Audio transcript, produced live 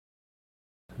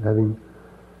Having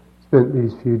spent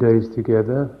these few days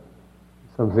together,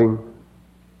 something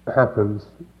happens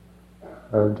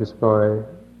just by a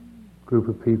group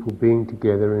of people being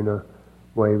together in a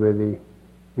way where the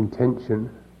intention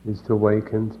is to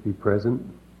awaken, to be present.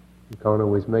 You can't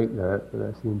always make that, but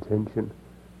that's the intention.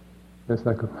 There's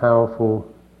like a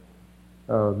powerful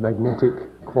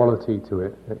magnetic quality to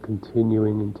it, that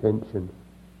continuing intention.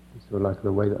 It's sort of like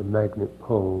the way that a magnet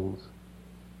pulls.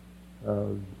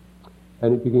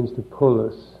 And it begins to pull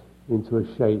us into a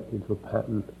shape, into a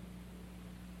pattern.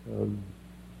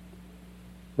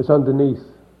 It's underneath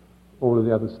all of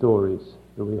the other stories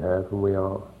that we have and we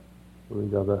are, all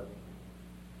these other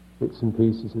bits and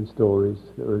pieces and stories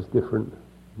that are as different,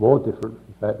 more different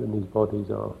in fact than these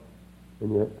bodies are,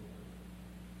 and yet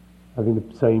having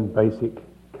the same basic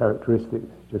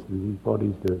characteristics just as these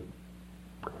bodies do.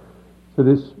 So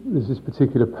there's this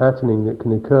particular patterning that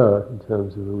can occur in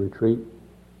terms of a retreat.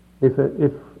 If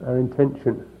our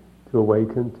intention to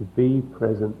awaken, to be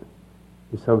present,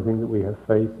 is something that we have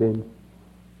faith in,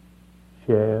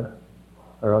 share,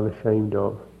 are unashamed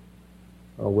of,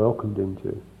 are welcomed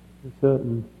into, a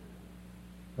certain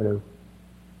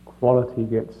quality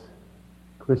gets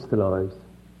crystallized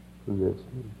from this.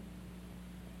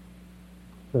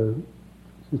 So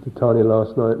Sister Tanya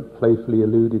last night playfully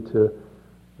alluded to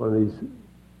one of these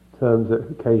terms that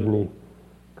occasionally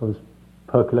comes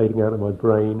percolating out of my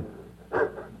brain,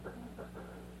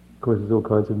 causes all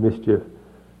kinds of mischief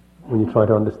when you try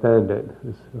to understand it.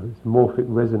 This morphic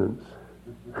resonance.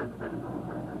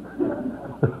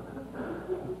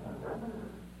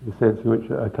 The sense in which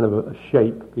a kind of a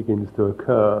shape begins to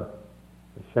occur,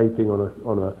 a shaping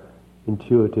on a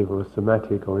intuitive or a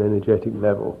somatic or an energetic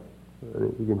level. And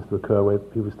it begins to occur where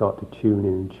people start to tune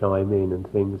in and chime in, and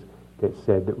things get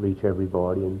said that reach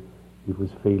everybody, and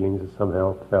people's feelings are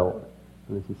somehow felt.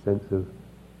 And there's a sense of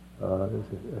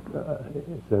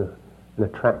it's an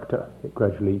attractor that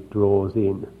gradually draws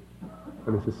in,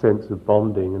 and it's a sense of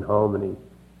bonding and harmony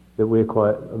that we're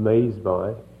quite amazed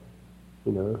by.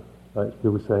 Like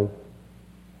people saying,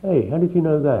 "Hey, how did you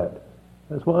know that?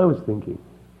 That's what I was thinking."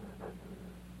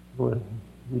 Well,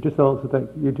 you just answered that.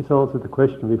 You just answered the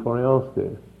question before I asked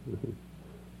it.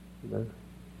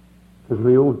 Because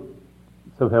we all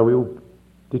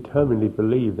determinedly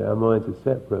believe that our minds are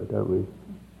separate, don't we?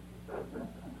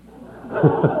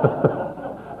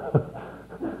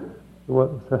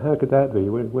 So how could that be?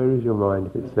 Where is your mind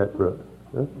if it's separate?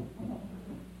 Huh?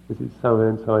 Is it somewhere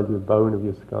inside your bone of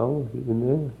your skull? Is it in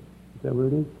there? Is that where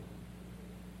it is?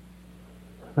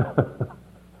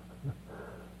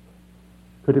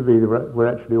 Could it be that we're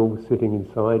actually all sitting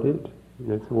inside it?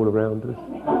 It's all around us.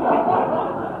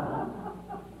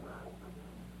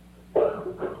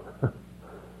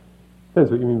 Depends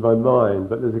what you mean by mind,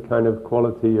 but there's a kind of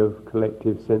quality of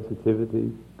collective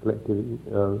sensitivity, collective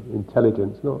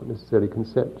intelligence, not necessarily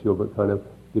conceptual, but kind of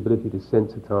the ability to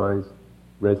sensitize,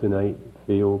 resonate,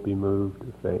 feel, be moved,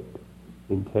 affect,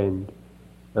 intend.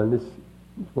 And this is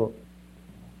what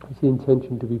it's the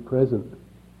intention to be present.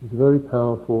 It's a very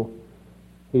powerful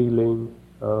healing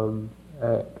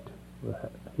act,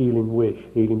 healing wish,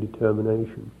 healing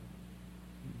determination.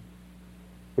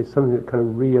 It's something that kind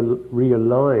of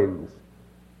realigns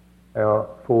our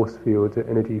force fields, our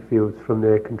energy fields from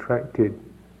their contracted,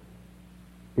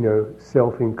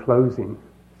 self-enclosing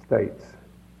states.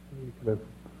 You kind of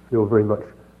feel very much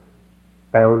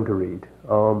boundaried,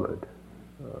 armoured,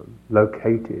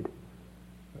 located,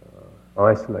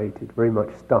 isolated, very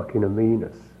much stuck in a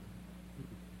me-ness,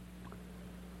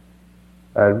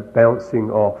 and bouncing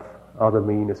off other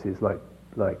me-nesses like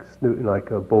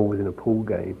balls in a pool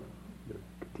game.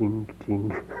 Ka-ting,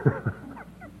 ka-ting.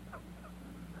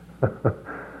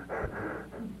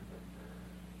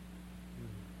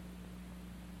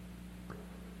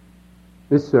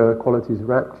 This quality is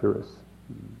rapturous.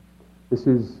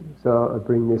 So I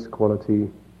bring this quality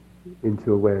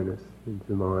into awareness,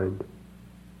 into mind.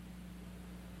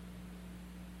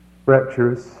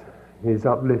 Rapturous is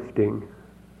uplifting,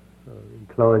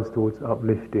 inclines towards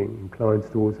uplifting, inclines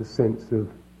towards a sense of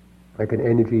like an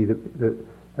energy that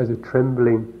has a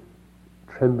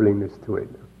tremblingness to it,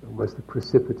 almost a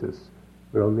precipitous.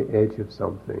 We're on the edge of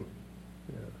something,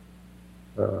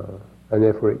 and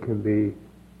therefore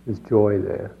there's joy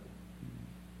there.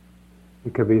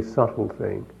 It can be a subtle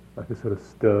thing, like a sort of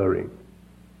stirring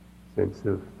sense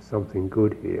of something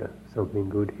good here, stirring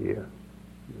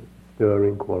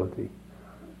quality.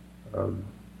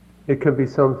 It can be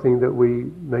something that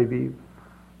we maybe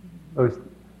most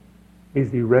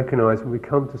easily recognize when we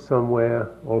come to somewhere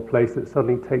or a place that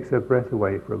suddenly takes our breath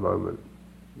away for a moment.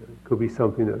 It could be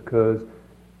something that occurs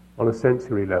on a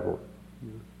sensory level.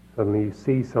 suddenly you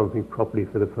see something properly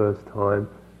for the first time,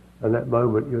 and that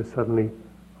moment you're suddenly,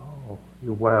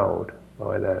 you're wowed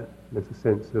by that. There's a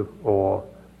sense of awe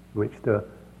in which the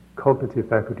cognitive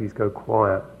faculties go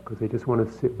quiet because they just want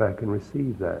to sit back and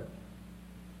receive that.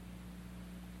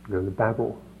 The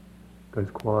babble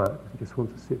goes quiet. It just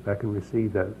wants to sit back and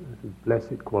receive that. It's a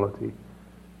blessed quality.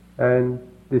 And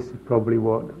this is probably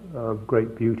what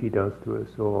great beauty does to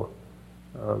us, or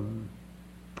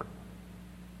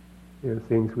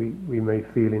things we may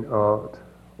feel in art,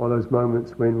 or those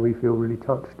moments when we feel really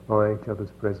touched by each other's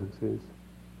presences.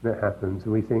 That happens,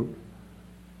 and we think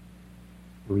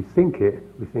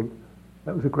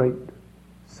that was a great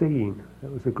scene,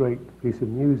 that was a great piece of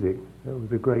music, that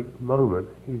was a great moment,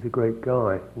 he's a great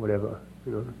guy, whatever,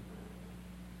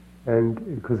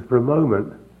 And because for a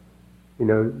moment,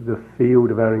 the field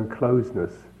of our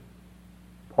enclosedness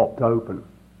popped open.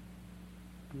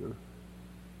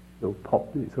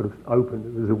 It sort of opened,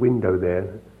 there was a window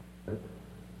there.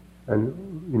 And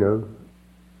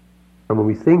when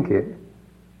we think,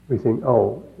 the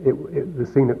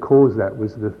thing that caused that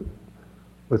was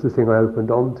the thing I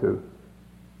opened onto,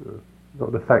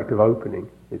 not the fact of opening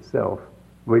itself.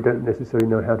 We don't necessarily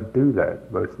know how to do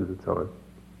that most of the time,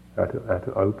 how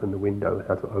to open the window,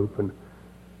 how to open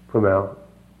from our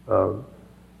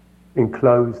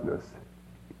enclosedness.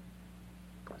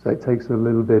 So it takes a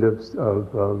little bit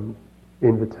of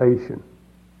invitation,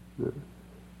 a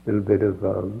little bit of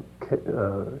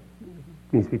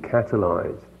needs to be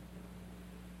catalyzed,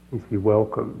 needs to be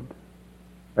welcomed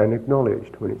and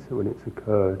acknowledged when it's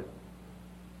occurred,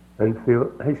 and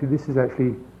feel actually this is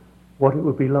actually what it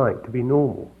would be like to be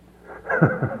normal.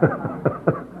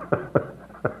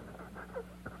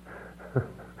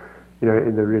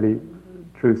 In the really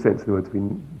true sense of the words,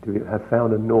 we have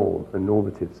found a norm, a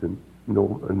normative, a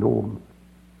norm.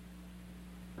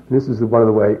 And this is one of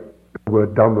the way the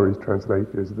word Dhamma is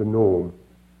translated as the norm.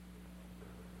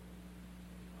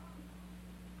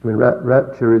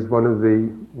 Rapture is one of the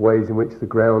ways in which the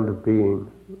ground of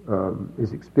being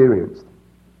is experienced.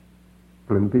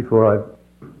 And before I've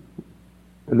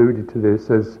alluded to this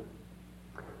as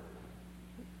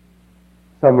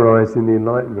summarised in the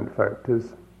enlightenment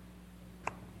factors,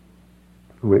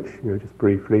 which, just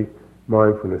briefly,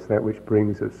 mindfulness, that which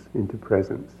brings us into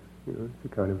presence. It's a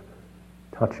kind of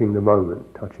touching the moment.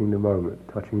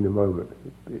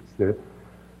 It's the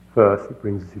first, it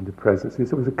brings us into presence.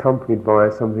 It's always accompanied by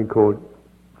something called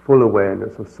full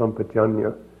awareness or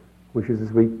sampajanya, which is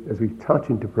as we touch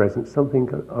into presence, something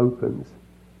opens,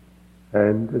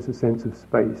 and there's a sense of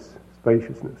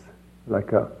spaciousness,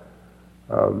 like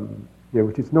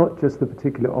which is not just the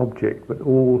particular object, but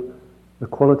all the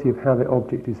quality of how the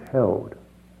object is held.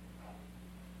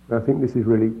 And I think this is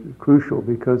really crucial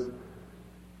because,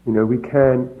 we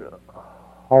can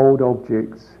hold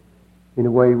objects in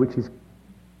a way which is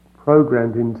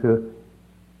programmed into,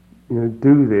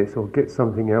 do this or get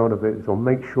something out of it or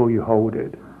make sure you hold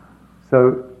it.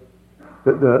 So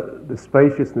that the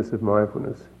spaciousness of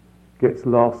mindfulness gets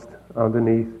lost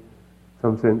underneath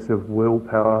some sense of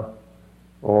willpower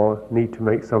or need to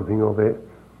make something of it,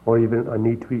 or even I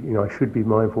need to be, I should be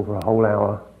mindful for a whole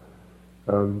hour,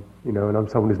 and I'm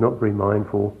someone who's not very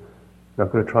mindful, and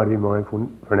I've got to try to be mindful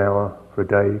for an hour, for a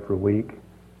day, for a week.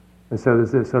 And so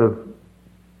there's this sort of,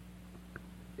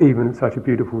 even such a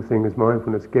beautiful thing as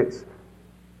mindfulness gets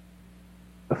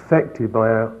affected by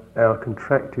our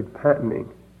contracted patterning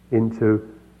into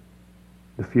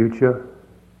the future.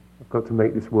 I've got to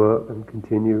make this work and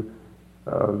continue,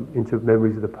 into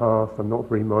memories of the past. I'm not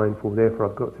very mindful, therefore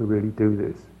I've got to really do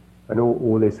this. And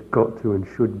all this got to and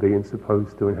should be and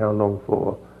supposed to and how long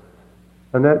for.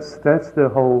 And that's the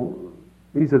whole,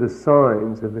 these are the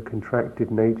signs of the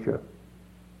contracted nature,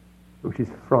 which is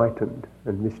frightened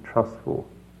and mistrustful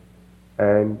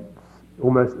and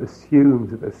almost assumes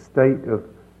that a state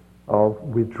of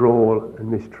withdrawal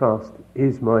and mistrust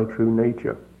is my true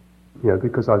nature.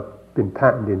 Because I've been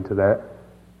patterned into that,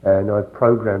 and I've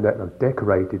programmed that and I've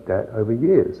decorated that over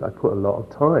years. I put a lot of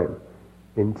time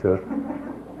into,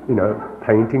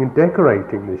 painting and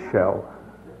decorating this shell,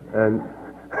 and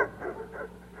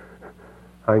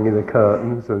hanging the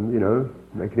curtains and,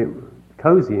 making it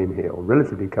cozy in here, or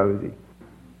relatively cozy.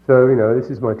 So, this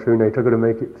is my true nature. I've got to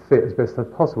make it fit as best as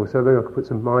possible. So maybe I could put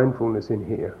some mindfulness in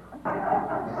here.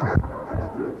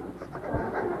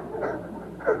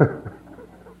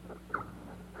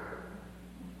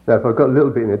 So if I've got a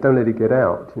little bit in there, don't let it get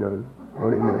out,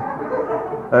 hold it in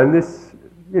there. And this,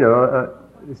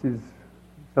 this is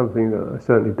something that I've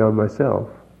certainly done myself.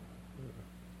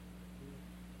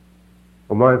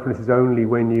 Or mindfulness is only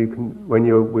when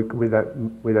you're with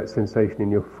that sensation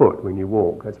in your foot when you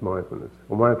walk. That's mindfulness.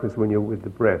 Or mindfulness when you're with the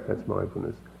breath. That's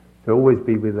mindfulness. So always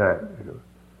be with that.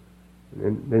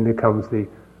 And then there comes the,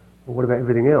 well, what about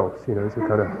everything else? It's a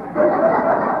kind of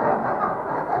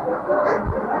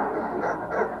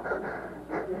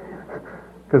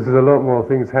because there's a lot more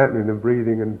things happening than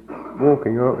breathing and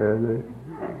walking, aren't there?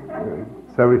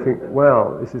 So we think,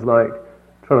 wow, this is like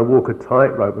trying to walk a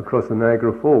tightrope across the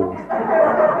Niagara Falls.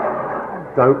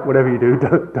 Whatever you do,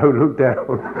 don't look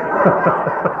down.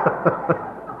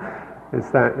 It's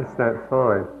that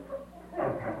fine.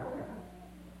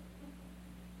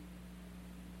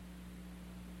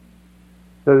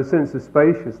 So the sense of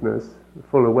spaciousness,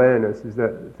 full awareness, is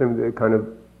that thing that kind of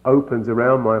opens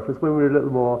around mindfulness when we're a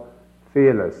little more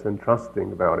fearless and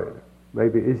trusting about it.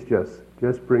 Maybe it is just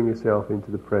bring yourself into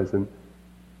the present.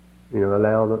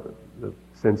 Allow the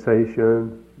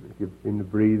sensation. If you're in the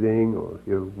breathing, or if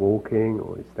you're walking,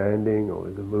 or you're standing, or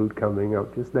there's a mood coming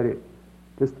up, just let it,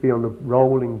 just be on the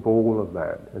rolling ball of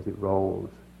that as it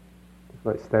rolls. It's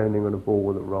like standing on a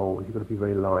ball that rolls. You've got to be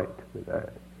very light with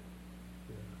that.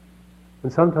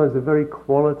 And sometimes the very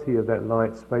quality of that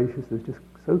light spaciousness just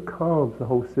so calms the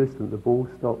whole system, the ball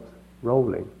stops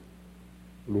rolling,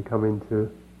 and you come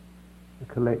into a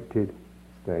collected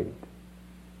state.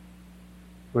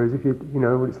 Whereas if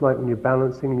it's like when you're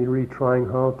balancing and you're really trying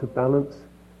hard to balance,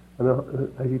 and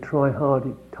as you try hard,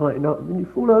 you tighten up, and then you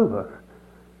fall over.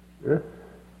 Yeah?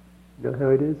 You know how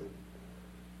it is?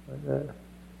 Like that.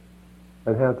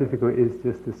 And how difficult it is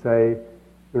just to say,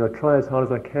 I try as hard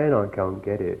as I can't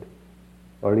get it.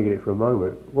 I only get it for a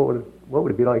moment. What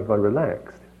would it be like if I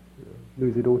relaxed?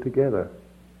 Lose it altogether.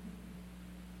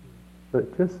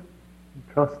 But just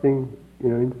trusting,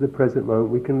 into the present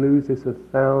moment, we can lose this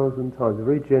 1,000 times. A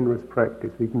very generous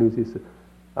practice. We can lose this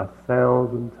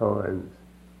 1,000 times.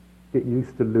 Get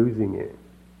used to losing it.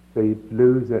 So you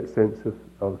lose that sense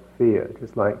of fear.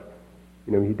 Just like,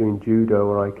 when you're doing judo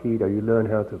or aikido, you learn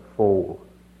how to fall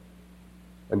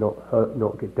and not hurt,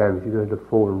 not get damaged. You learn to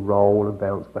fall and roll and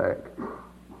bounce back.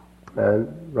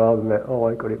 And rather than that,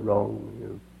 I got it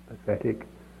wrong, pathetic.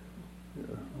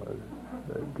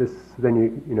 Just then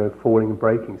you falling and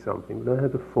breaking something. Learn how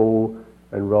to fall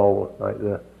and roll like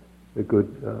the good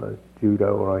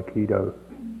judo or aikido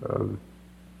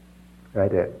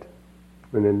adept.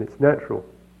 And then it's natural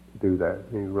to do that.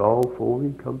 You roll, fall,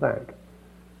 you come back.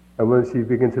 And once you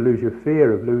begin to lose your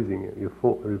fear of losing it, your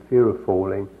fear of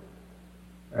falling,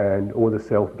 and all the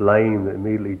self-blame that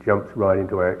immediately jumps right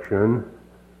into action,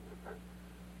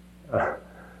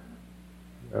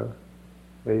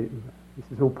 this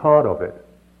is all part of it.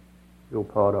 It's all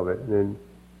part of it. And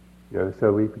then,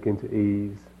 so we begin to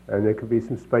ease, and there could be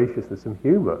some spaciousness, some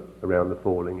humour around the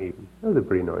falling even. That was a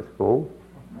pretty nice fall.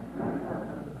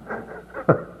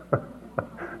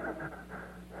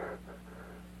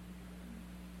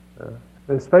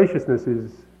 The spaciousness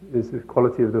is the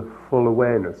quality of the full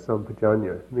awareness,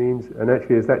 sampajanya. It means, and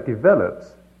actually as that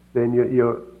develops, then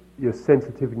your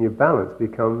sensitivity and your balance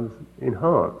becomes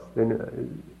enhanced.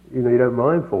 Then you don't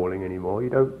mind falling anymore. You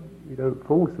don't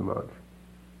fall so much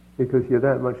because you're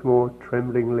that much more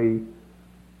tremblingly,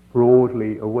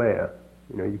 broadly aware.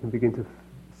 You can begin to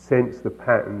sense the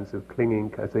patterns of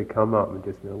clinging as they come up, and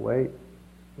just wait,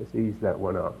 let's ease that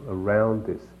one up around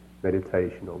this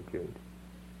meditation object,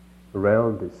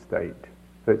 around this state.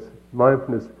 So it's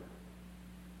mindfulness,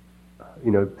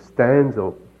 stands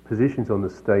or positions on the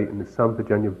state, and the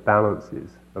sampajanya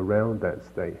balances around that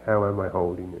state. How am I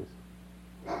holding this?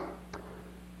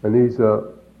 And these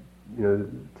are,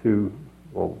 two,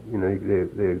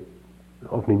 they're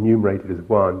often enumerated as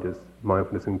one, just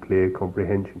mindfulness and clear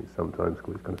comprehension is sometimes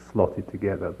called, it's kind of slotted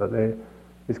together, but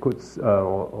it's called,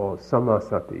 or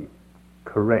samasati,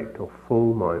 correct or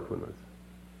full mindfulness.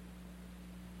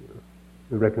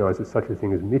 We recognize there's such a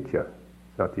thing as mithya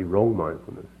sati, wrong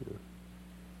mindfulness.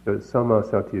 So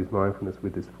samasati is mindfulness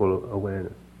with this full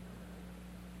awareness.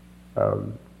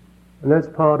 And that's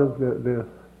part of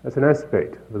that's an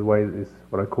aspect of the way that this,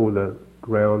 what I call the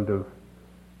ground of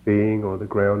being, or the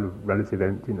ground of relative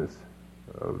emptiness,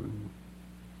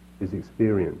 is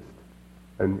experienced.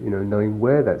 And knowing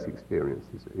where that's experienced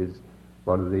is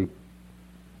one of the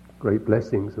great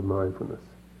blessings of mindfulness.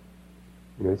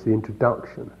 It's the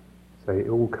introduction. So it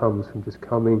all comes from just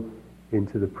coming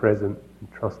into the present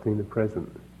and trusting the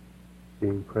present,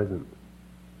 being present.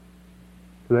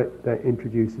 So that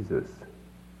introduces us.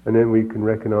 And then we can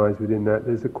recognize within that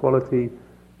there's a quality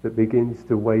that begins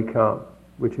to wake up,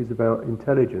 which is about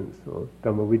intelligence, or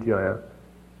Dhammavidyaya,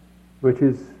 which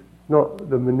is not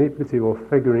the manipulative or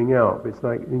figuring out, but it's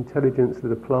like intelligence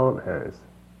that a plant has.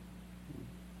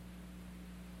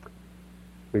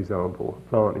 For example, a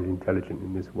plant is intelligent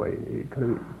in this way. It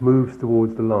kind of moves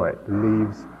towards the light. The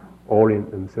leaves orient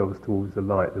themselves towards the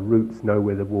light. The roots know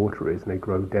where the water is and they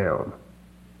grow down.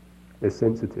 They're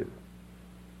sensitive.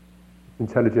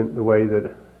 Intelligent the way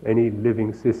that any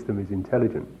living system is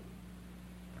intelligent.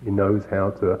 It knows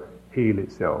how to heal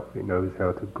itself. It knows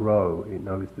how to grow. It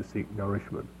knows to seek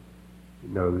nourishment. It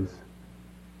knows,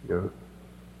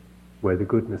 where the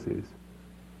goodness is.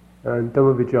 And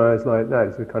Dhammavicaya is like that.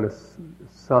 It's a kind of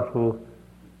subtle,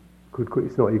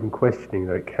 it's not even questioning,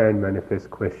 though it can manifest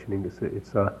questioning. It's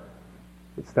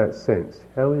that sense.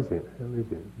 How is it? How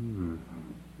is it?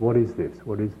 What is this?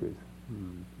 What is this?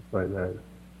 It's like that.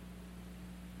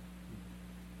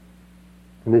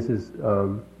 And this is,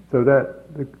 so that,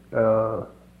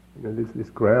 this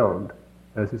ground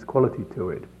has this quality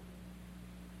to it.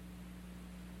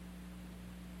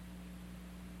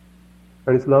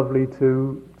 And it's lovely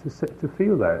to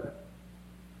feel that,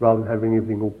 rather than having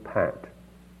everything all packed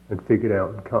and figured out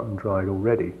and cut and dried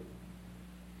already.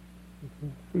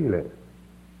 Feel it.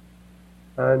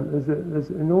 And there's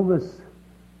an enormous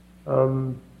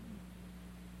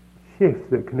shift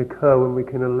that can occur when we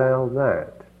can allow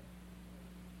that,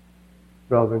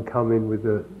 rather than come in with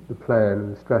the plan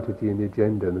and the strategy and the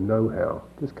agenda and the know-how.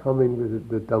 Just come in with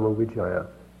the Dhammavicaya.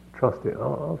 Trust it.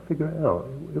 I'll figure it out.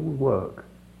 It will work.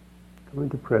 Come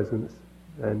into presence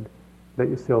and let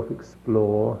yourself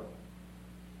explore,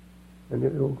 and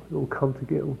it'll come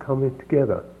together. It'll come in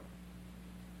together.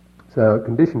 So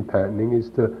conditioned patterning is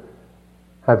to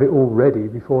have it all ready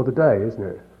before the day, isn't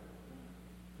it?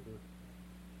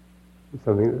 It's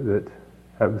something that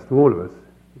happens to all of us.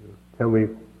 Tell me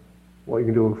what you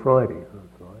can do on Friday.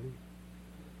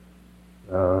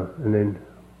 And then,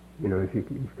 if you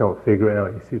can't figure it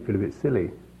out, you feel a bit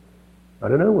silly. I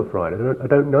don't know what Friday. I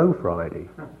don't know Friday.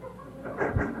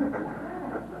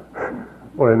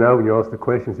 What I know when you ask the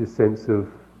question is this sense of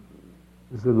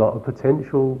there's a lot of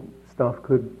potential stuff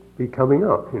could be coming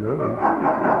up, if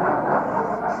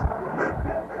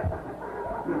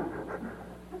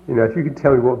you could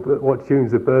tell me what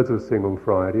tunes the birds will sing on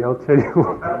Friday, I'll tell you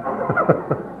what.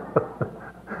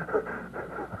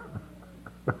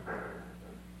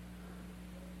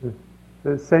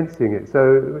 Sensing it.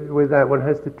 So with that, one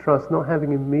has to trust not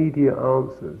having immediate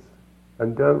answers,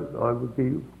 and I would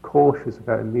be cautious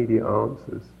about immediate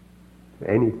answers to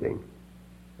anything,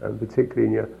 and particularly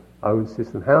in your own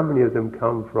system. How many of them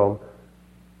come from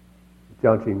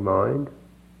judging mind?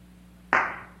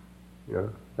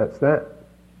 That's that.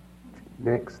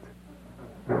 Next.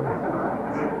 How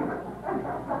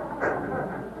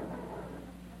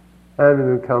many of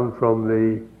them come from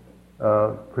the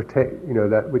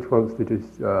that which wants to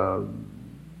just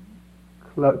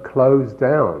close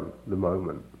down the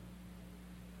moment,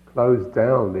 close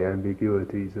down the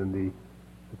ambiguities and the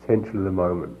potential of the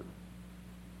moment,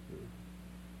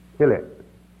 kill it.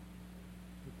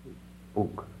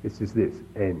 This is this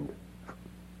end.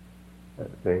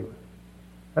 That thing.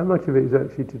 How much of it is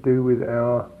actually to do with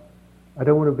I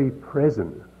don't want to be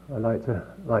present. I like to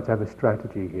have a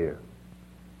strategy here.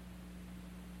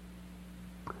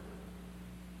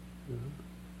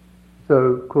 So,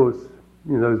 of course,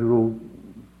 those are all,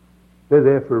 they're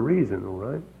there for a reason, all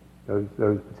right?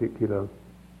 Those particular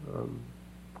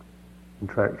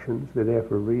contractions, they're there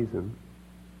for a reason.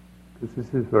 Because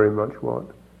this is very much what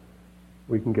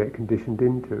we can get conditioned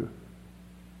into.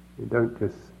 You don't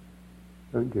just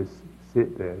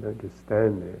sit there, don't just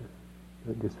stand there,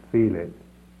 don't just feel it.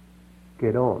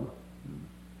 Get on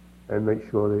and make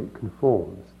sure that it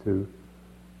conforms to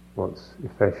what's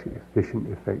efficient,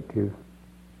 effective.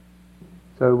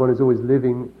 So one is always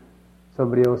living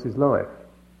somebody else's life,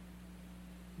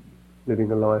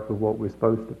 living a life of what we're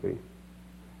supposed to be.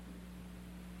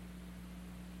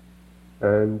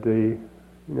 And the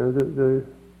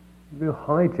real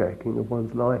hijacking of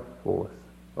one's life force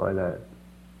by that.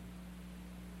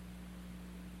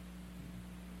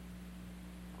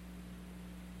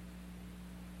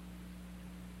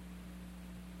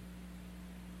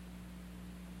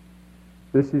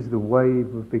 This is the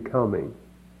wave of becoming.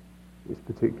 This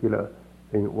particular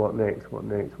thing, what next, what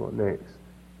next, what next,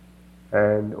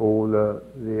 and all the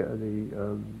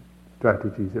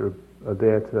strategies that are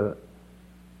there to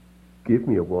give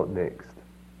me a what next,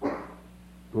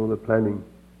 all the planning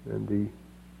and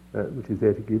which is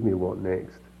there to give me a what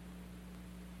next,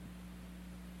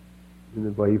 in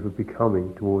the wave of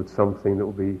becoming towards something that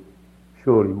will be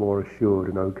surely more assured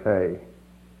and okay,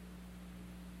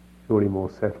 surely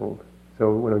more settled.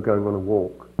 So when I'm going on a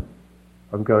walk,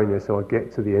 I'm going there so I get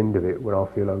to the end of it where I'll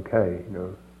feel okay,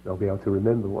 I'll be able to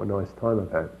remember what a nice time I've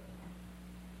had.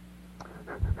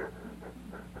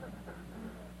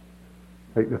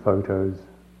 take the photos,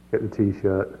 get the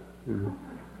T-shirt.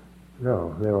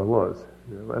 No, there I was.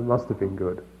 It must have been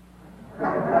good.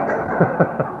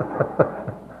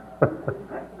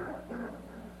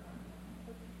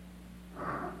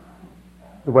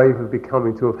 The wave of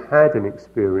becoming, to have had an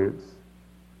experience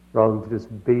rather than to just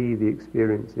be the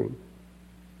experiencing.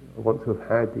 I want to have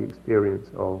had the experience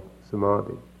of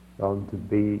samadhi rather than to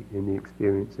be in the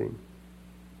experiencing.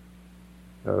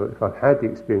 So if I've had the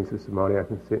experience of samadhi, I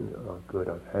can sit and, oh good,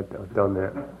 I've done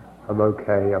that, I'm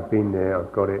okay, I've been there,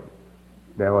 I've got it,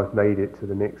 now I've made it to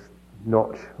the next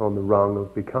notch on the rung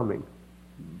of becoming.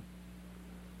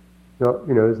 Not,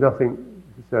 there's nothing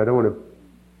to say, I don't want to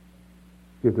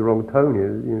give the wrong tone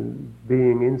here,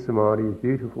 being in samadhi is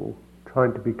beautiful,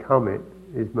 trying to become it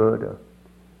is murder.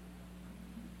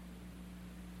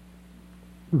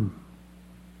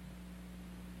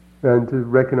 And to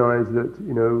recognize that,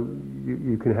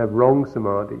 you can have wrong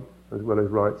samadhi as well as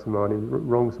right samadhi.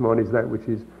 Wrong samadhi is that which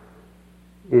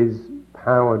is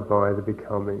powered by the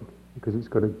becoming, because it's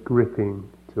got a gripping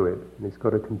to it, and it's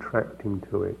got a contracting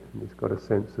to it, and it's got a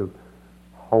sense of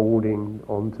holding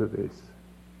onto this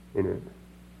in it.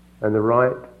 And the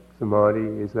right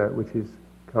samadhi is that which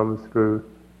comes through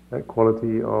that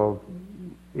quality of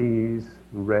ease,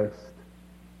 rest,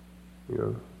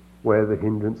 where the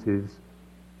hindrances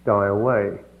die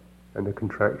away and the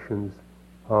contractions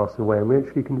pass away, and we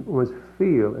actually can almost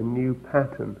feel a new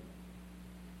pattern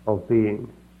of being.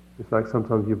 It's like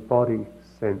sometimes your body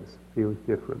sense feels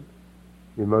different,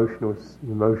 the emotional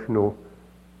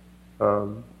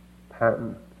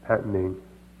patterning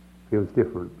feels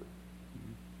different.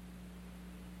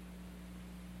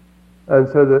 And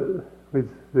so that with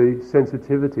the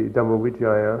sensitivity, Dhamma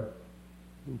Vijaya,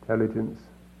 intelligence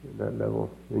at that level,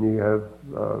 then you have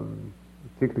a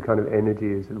particular kind of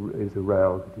energy is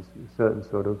aroused, which is a certain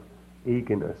sort of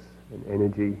eagerness and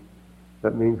energy.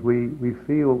 That means we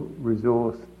feel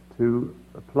resourced to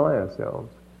apply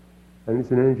ourselves. And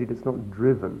it's an energy that's not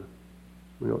driven.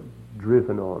 We're not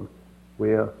driven on.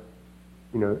 We're,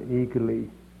 eagerly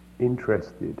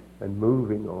interested and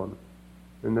moving on.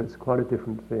 And that's quite a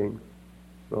different thing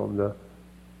from the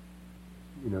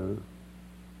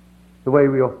way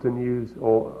we often use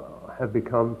or have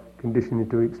become conditioned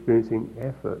into experiencing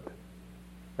effort.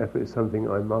 Effort is something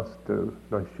I must do,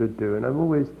 and I should do, and I'm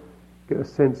always get a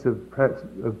sense of perhaps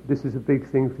this is a big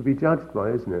thing to be judged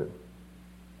by, isn't it?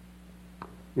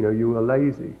 You are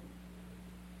lazy,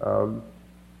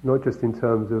 not just in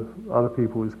terms of other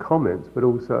people's comments, but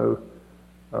also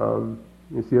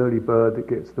it's the early bird that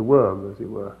gets the worm, as it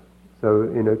were. So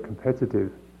in a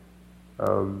competitive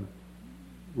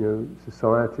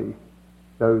society,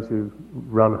 those who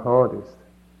run hardest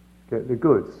get the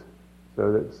goods.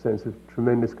 So that sense of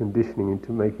tremendous conditioning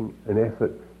into making an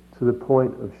effort to the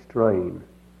point of strain,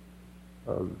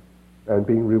 and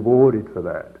being rewarded for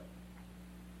that.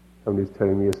 Somebody was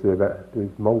telling me yesterday about doing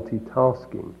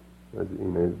multitasking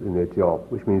in their job,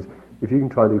 which means if you can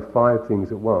try to do 5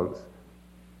 things at once,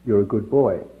 you're a good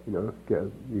boy. You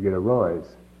get a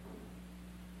rise.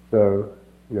 So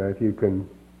if you can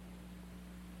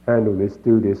handle this,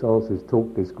 do this, answer this,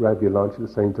 talk this, grab your lunch at the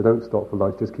same time, don't stop for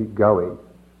lunch, just keep going.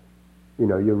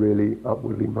 You're really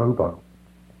upwardly mobile.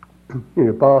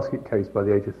 Basket case by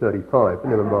the age of 35, but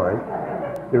never mind.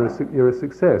 You're a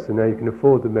success, and now you can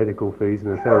afford the medical fees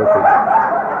and the therapy.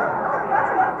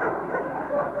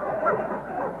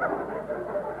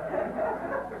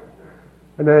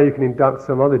 And now you can induct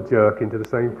some other jerk into the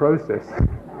same process,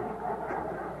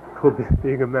 called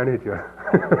being a manager.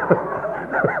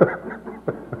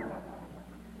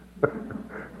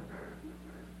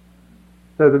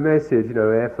 So the message,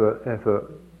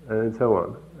 effort, and so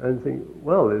on. And think,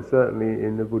 well, there's certainly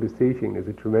in the Buddha's teaching there's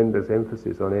a tremendous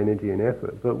emphasis on energy and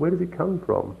effort, but where does it come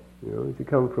from? Does it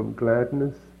come from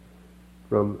gladness?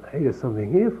 From, hey, there's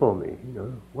something here for me,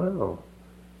 wow,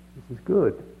 this is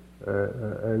good.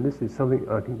 And this is something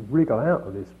I can wriggle out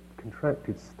of this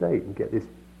contracted state and get this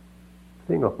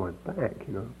thing off my back,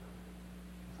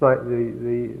 It's like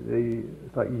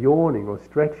it's like yawning or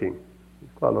stretching.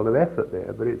 There's quite a lot of effort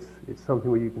there, but it's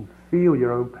something where you can feel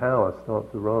your own power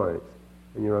start to rise,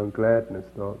 and your own gladness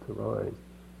start to rise,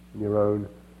 and your own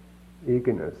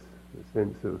eagerness, a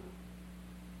sense of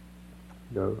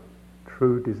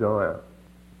true desire,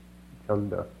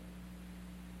 chanda.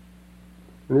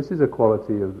 And this is a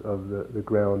quality of the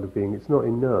ground of being. It's not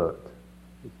inert,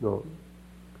 it's not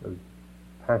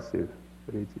passive,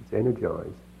 but it's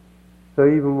energized. So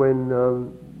even when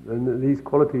and these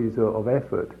qualities of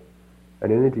effort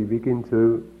and energy begin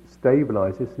to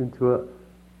stabilize us into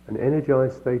an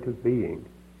energized state of being,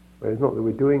 where it's not that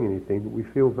we're doing anything, but we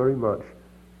feel very much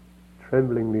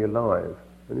tremblingly alive.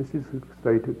 And this is a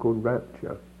state called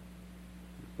rapture.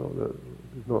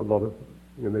 There's not a lot of,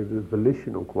 maybe the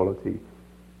volitional quality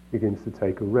begins to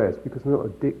take a rest because we're not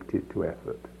addicted to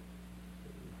effort.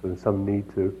 So there's some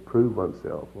need to prove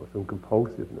oneself or some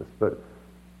compulsiveness, but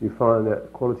you find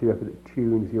that quality of effort that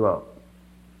tunes you up,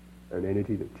 an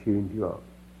energy that tunes you up.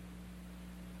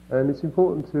 And it's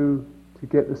important to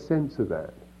get the sense of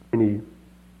that. Any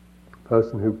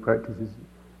person who practices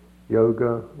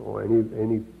yoga or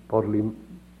any bodily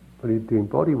doing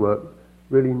body work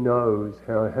really knows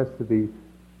how it has to be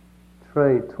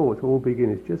taught to all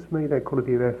beginners. Just make that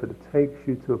quality of effort that takes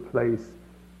you to a place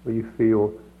where you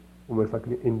feel almost like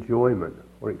an enjoyment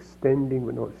or extending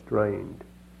but not strained.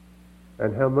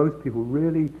 And how most people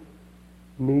really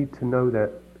need to know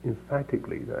that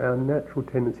emphatically, that our natural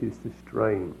tendency is to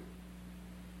strain.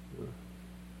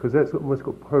 Because that's what almost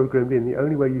got programmed in. The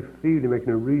only way you feel you're making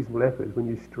a reasonable effort is when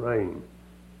you strain.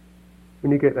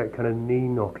 When you get that kind of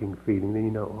knee-knocking feeling, then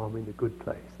you know, I'm in a good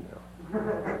place now.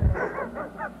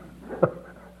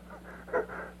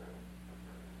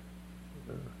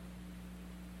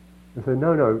 And so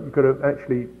no, you've got to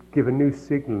actually give a new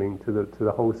signalling to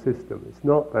the whole system. It's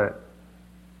not that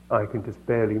I can just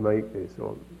barely make this,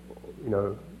 or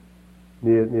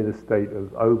near the state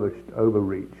of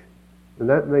overreach. And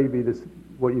that may be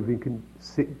what you've been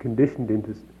conditioned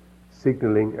into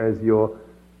signalling as your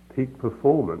peak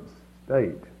performance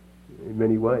state in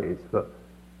many ways. But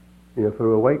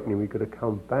for awakening, we've got to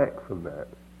come back from that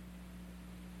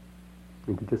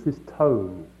into just this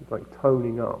tone. It's like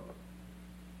toning up.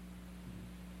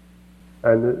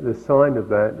 And the sign of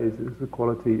that is the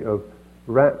quality of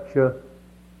rapture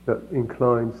that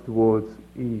inclines towards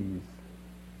ease.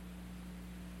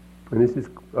 And this is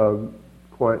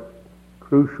quite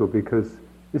crucial because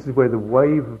this is where the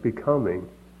wave of becoming,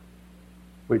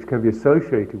 which can be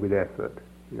associated with effort,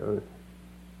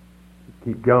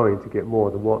 keep going to get more,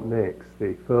 the what next,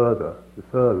 the further.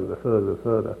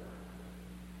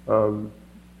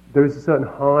 There is a certain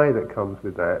high that comes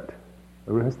with that.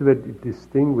 And one has to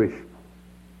distinguish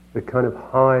the kind of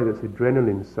high that's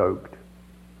adrenaline soaked,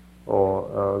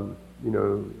 or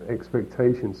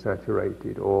expectation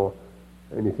saturated, or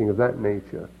anything of that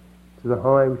nature, to the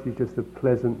high which is just a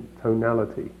pleasant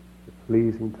tonality, a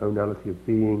pleasing tonality of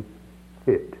being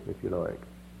fit, if you like,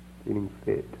 feeling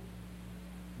fit.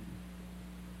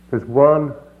 Because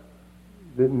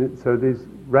so this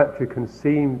rapture can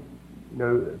seem,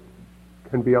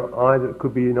 could be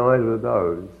in either of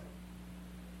those.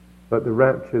 But the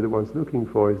rapture that one's looking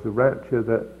for is the rapture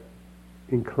that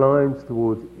inclines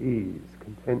towards ease,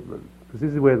 contentment. Because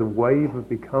this is where the wave of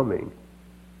becoming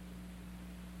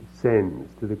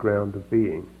ascends to the ground of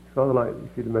being. It's rather like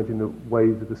if you'd imagine the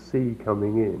waves of the sea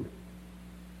coming in.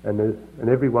 And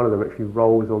every one of them actually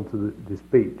rolls onto this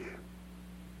beach,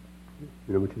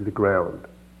 which is the ground.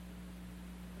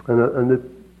 And the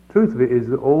truth of it is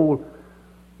that all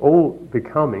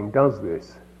becoming does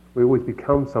this. We always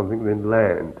become something and then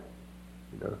land.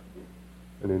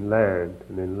 And then land,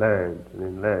 and then land, and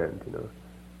then land,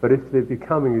 But if the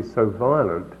becoming is so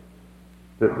violent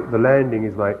that the landing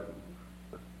is like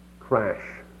crash,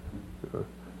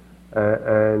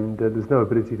 and there's no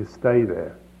ability to stay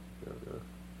there.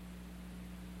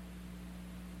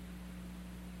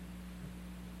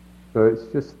 So it's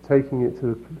just taking it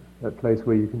to that place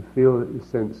where you can feel the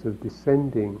sense of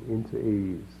descending into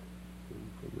ease.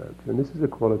 And this is a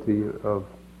quality of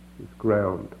this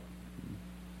ground.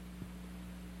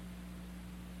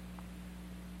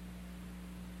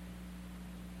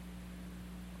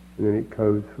 And then it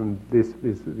goes from this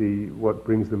is what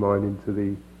brings the mind into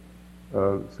the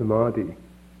samadhi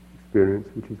experience,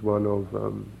 which is one of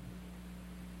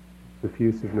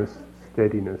diffusiveness,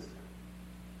 steadiness.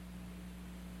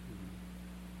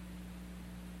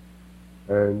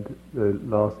 And the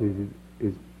last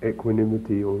is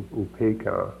equanimity or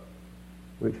upekkha,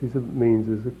 which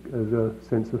means as a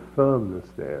sense of firmness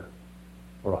there,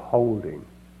 or a holding.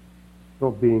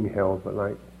 Not being held, but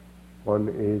like one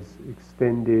is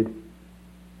extended,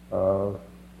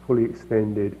 fully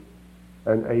extended,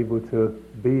 and able to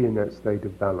be in that state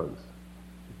of balance.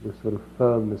 The sort of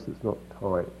firmness that's not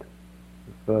tight,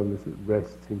 the firmness that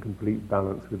rests in complete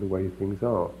balance with the way things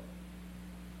are.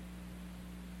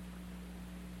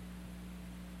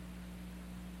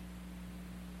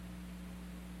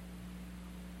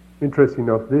 Interesting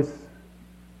enough, this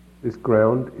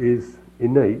ground is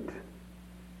innate,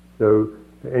 so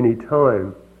at any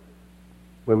time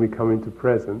when we come into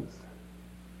presence,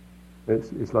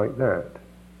 it's like that.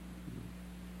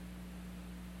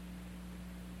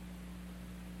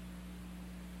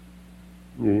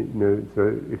 You know,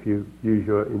 so if you use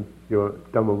your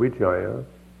Dhamma Vijaya,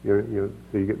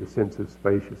 so you get the sense of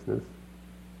spaciousness,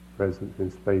 presence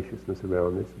and spaciousness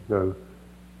around this. There's no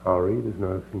hurry, there's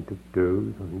nothing to do,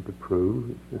 there's nothing to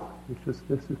prove. It's just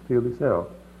let's just feel this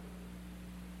out.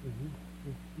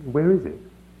 Where is it?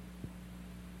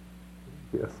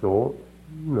 Is it a thought?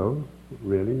 No, not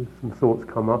really. Some thoughts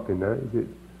come up in that. Is it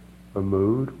a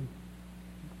mood?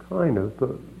 Kind of,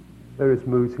 but various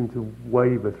moods seem to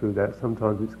waver through that.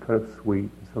 Sometimes it's kind of sweet,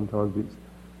 and sometimes it's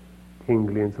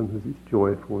tingly, and sometimes it's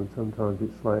joyful, and sometimes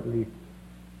it's slightly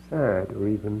sad or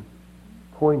even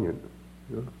poignant.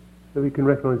 You know? So we can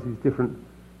recognise these different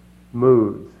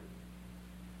moods.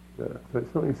 So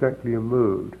it's not exactly a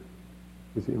mood.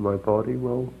 Is it in my body?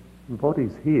 Well, the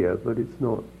body's here, but it's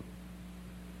not.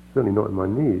 Certainly not in my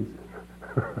knees.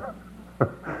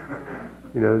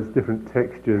 You know, there's different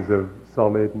textures of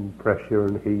solid and pressure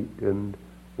and heat and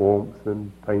warmth and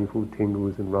painful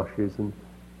tingles and rushes, and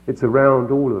it's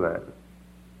around all of that.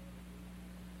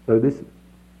 So this,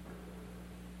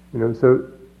 you know,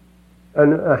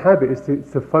 and a habit is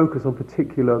to focus on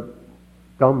particular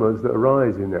dhammas that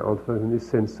arise in that, on this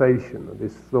sensation or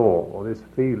this thought or this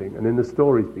feeling, and then the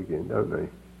stories begin, don't they?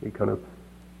 They kind of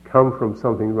come from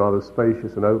something rather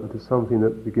spacious and open to something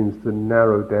that begins to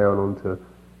narrow down onto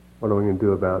what am I going to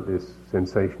do about this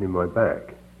sensation in my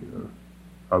back? You know,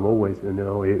 I'm always, and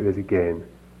oh, here it is again.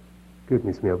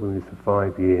 Goodness me, I've been doing this for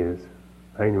 5 years.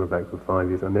 Pain in my back for 5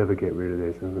 years. I'll never get rid of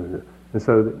this. And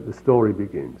so the story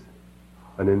begins,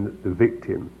 and then the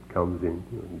victim comes in.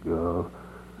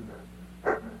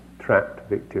 Trapped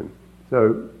victim.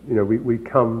 So you know, we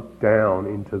come down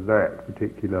into that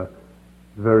particular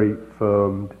very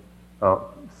firmed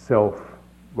up self,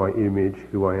 my image,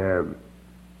 who I am.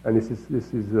 And this is it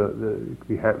could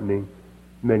be happening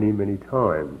many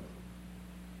times.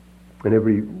 And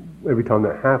every time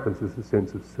that happens, there's a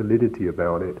sense of solidity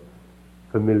about it,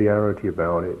 familiarity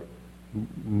about it,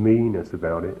 meanness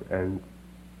about it, and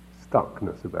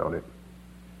stuckness about it.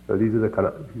 So these are the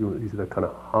kind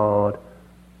of hard,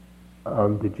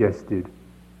 undigested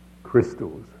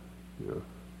crystals, you know,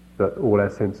 that all our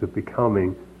sense of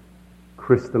becoming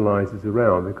crystallizes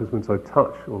around, because once I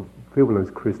touch or feel one of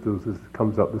those crystals, there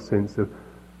comes up the sense of,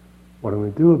 what am I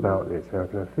going to do about this? How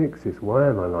can I fix this? Why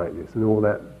am I like this? And all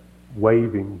that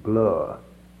waving blur,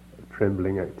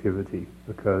 trembling activity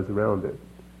occurs around it.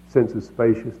 Sense of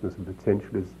spaciousness and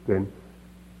potential is then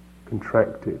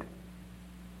contracted,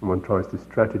 and one tries to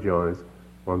strategize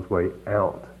one's way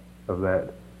out of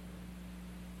that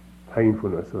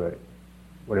painfulness or that,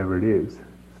 whatever it is,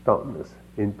 stuckness,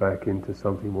 back into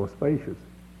something more spacious.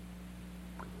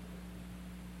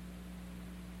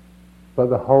 But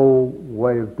the whole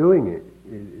way of doing it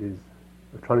is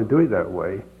trying to do it that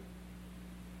way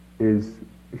is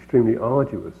extremely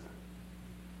arduous,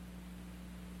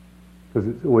 because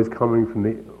it's always coming from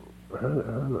the,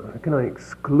 how can I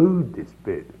exclude this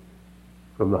bit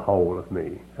from the whole of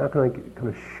me? How can I kind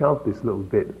of shove this little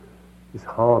bit, this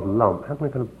hard lump, how can I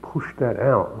kind of push that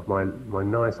out of my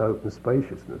nice open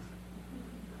spaciousness?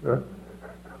 Huh?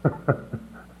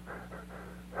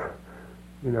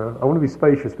 You know, I want to be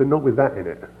spacious, but not with that in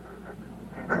it.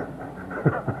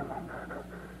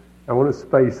 I want a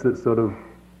space that's sort of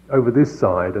over this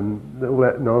side, and all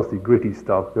that nasty, gritty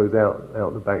stuff goes out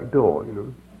the back door, you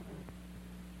know.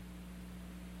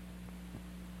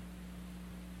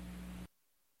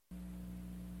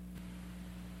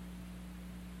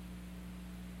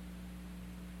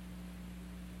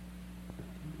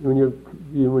 When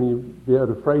you be able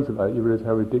to phrase it like that, you realise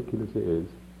how ridiculous it is.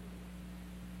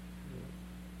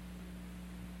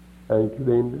 And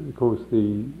then, of course,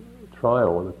 the trial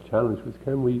or the challenge was,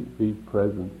 can we be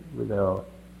present with our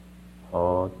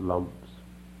hard lumps,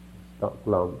 stuck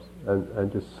lumps,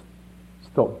 and just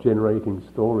stop generating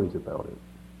stories about it,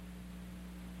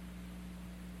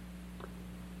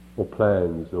 or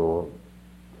plans, or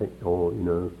you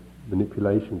know,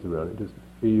 manipulations around it. Just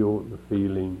feel the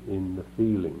feeling in the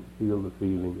feeling. Feel the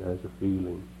feeling as a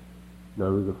feeling.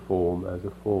 Know the form as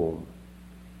a form.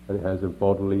 And it has a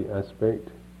bodily aspect.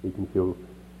 We can feel,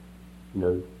 you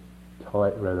know,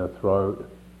 tight around our throat,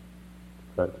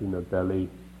 contracting the belly.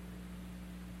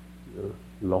 You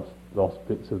know, lost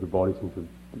bits of the body seem to have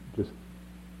just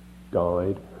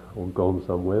died or gone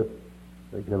somewhere.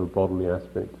 They can have a bodily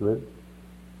aspect to it.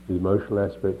 The emotional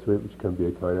aspect to it, which can be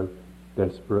a kind of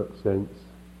desperate sense,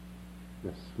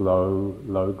 a slow,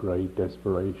 low-grade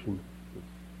desperation.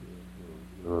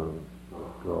 Oh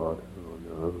God, oh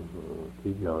no, oh,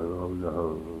 keep going, oh no,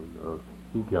 oh no,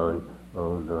 keep going,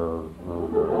 oh no, oh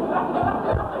no.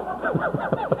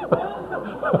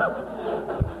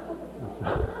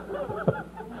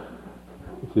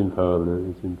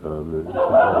 impermanent, it's impermanent, it's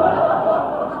impermanent.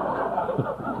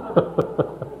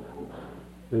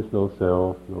 There's no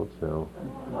self, not self,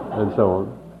 and so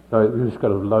on. So it's this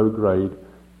kind of low-grade,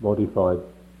 modified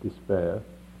despair,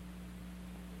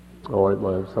 or it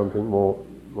might have something more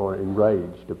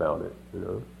enraged about it,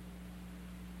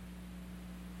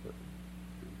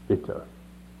 bitter,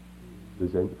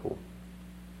 resentful.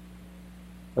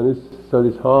 And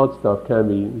this hard stuff can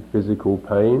be physical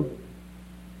pain,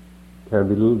 can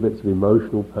be little bits of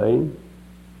emotional pain,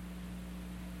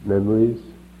 memories,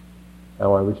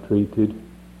 how I was treated,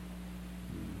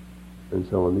 and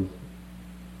so on, these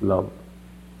lump.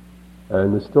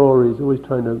 And the story is always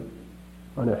trying to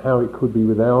find out how it could be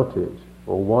without it,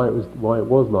 or why it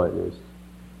was like this,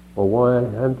 or why I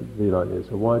had to be like this,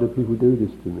 or why do people do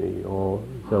this to me, or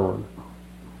so on.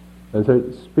 And so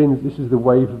it spins, this is the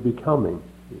wave of becoming.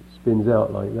 It spins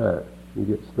out like that. You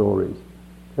get stories.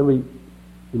 Can we,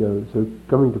 so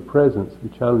coming to presence, the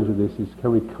challenge of this is,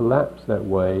 can we collapse that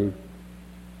wave?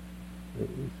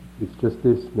 It's just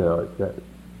this now, it's that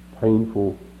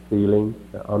painful feeling,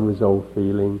 that unresolved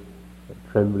feeling, that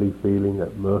trembly feeling,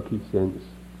 that murky sense,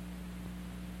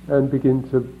 and begin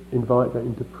to invite that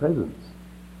into presence.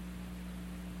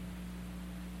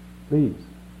 Please.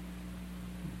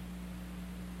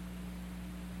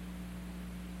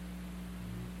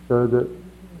 So that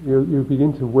you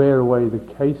begin to wear away the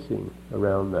casing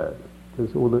around that,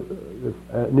 because all the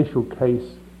initial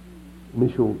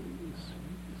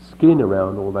skin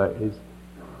around all that is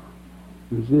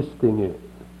resisting it.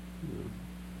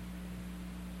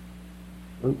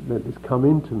 Don't let this come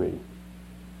into me.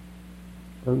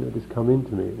 Don't let this come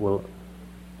into me. Well,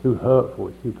 too hurtful,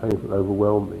 it's too painful, it'll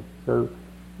overwhelm me. So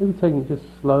maybe taking it just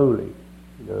slowly,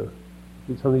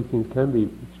 Some of these things can be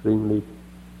extremely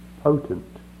potent,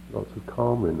 lots of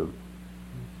karma in them.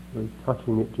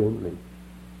 Touching it gently.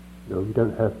 You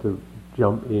don't have to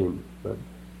jump in, but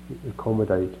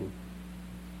accommodating.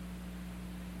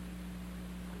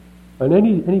 And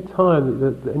any time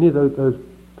that any of those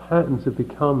patterns of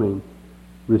becoming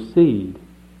recede,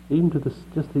 even to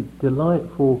just the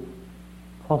delightful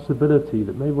possibility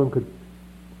that maybe one could,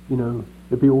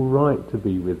 it'd be all right to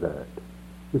be with that.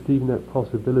 Just even that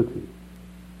possibility,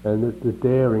 and the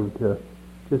daring to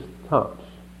just touch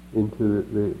into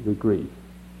the grief.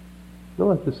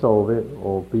 Not have to solve it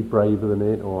or be braver than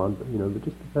it, but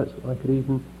just that I could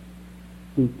even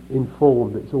be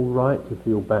informed that it's all right to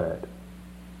feel bad.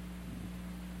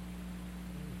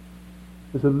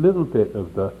 There's a little bit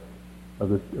of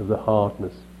the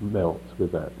hardness melts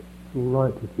with that. It's all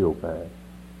right to feel bad.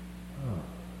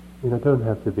 I don't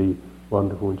have to be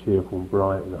wonderful and cheerful and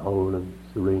bright and whole and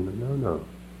serene. No.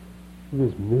 Be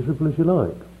as miserable as you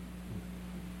like.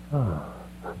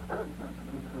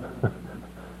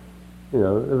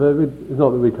 It's not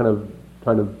that we're kind of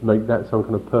trying to make that some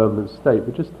kind of permanent state,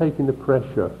 but just taking the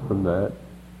pressure from that,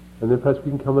 and then perhaps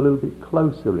we can come a little bit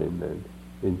closer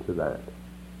into that.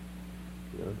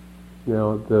 If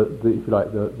you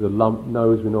like, the lump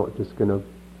knows we're not just going to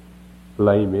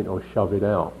blame it or shove it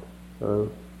out. So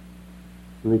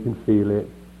we can feel it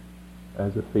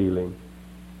as a feeling,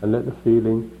 and let the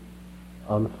feeling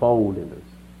unfold in us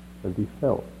and be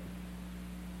felt.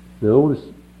 Now all this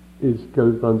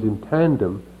runs in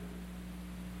tandem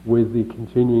with the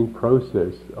continuing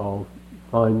process of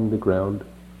finding the ground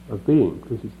of being,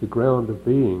 because it's the ground of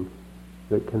being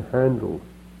that can handle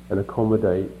and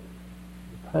accommodate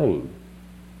the pain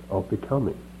of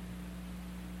becoming.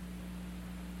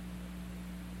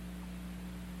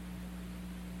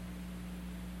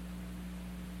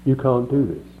 You can't do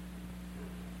this.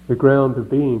 The ground of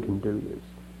being can do this.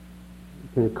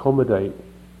 It can accommodate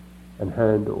and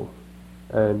handle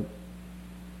and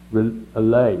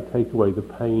take away the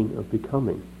pain of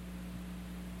becoming.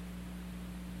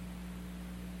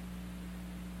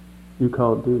 You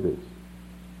can't do this.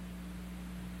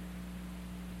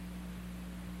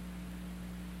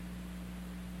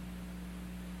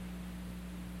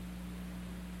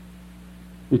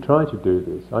 You try to do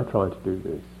this. I try to do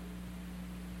this.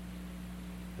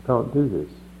 I can't do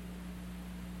this.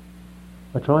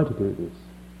 I try to do this.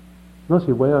 I don't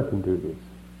see a way I can do this.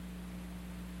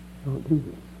 I can't do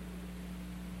this.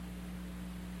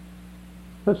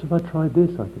 Perhaps if I tried this,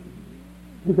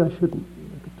 maybe I shouldn't.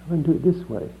 I could try and do it this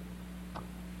way.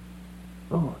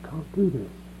 Oh, I can't do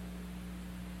this.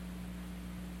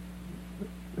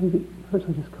 Maybe, perhaps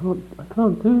I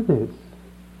can't do this.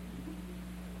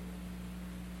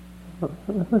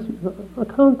 I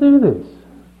can't do this.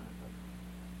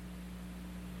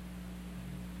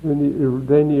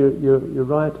 Then you're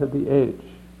right at the edge.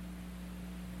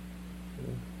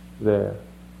 There.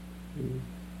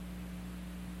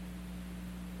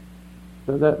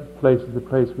 So that place is the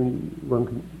place when one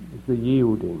can, is the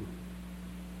yielding.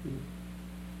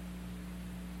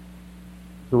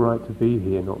 It's all right to be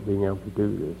here, not being able to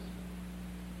do this.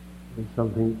 There's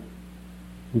something,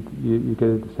 you get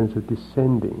a sense of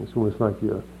descending. It's almost like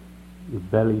your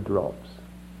belly drops.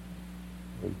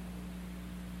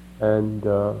 And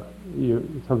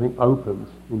something opens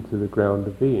into the ground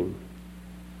of being.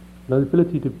 Now the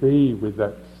ability to be with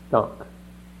that stuck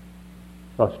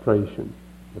frustration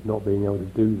of not being able to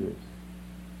do this.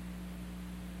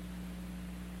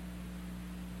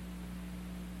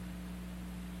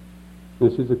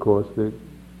 This is, of course, the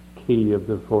key of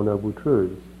the Four Noble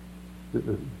Truths. That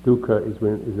the dukkha is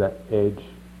that edge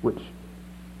which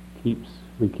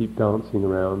we keep dancing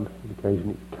around, and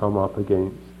occasionally come up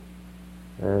against,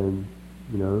 and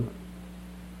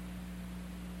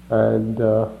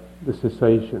the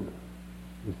cessation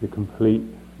is the complete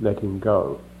letting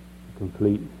go, the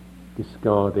complete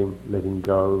discarding, letting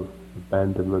go,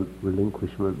 abandonment,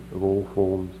 relinquishment of all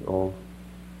forms of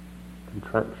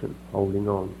contraction, holding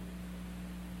on.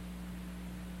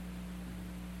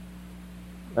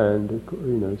 And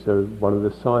so one of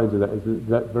the signs of that is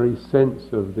that very sense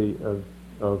of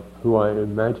who I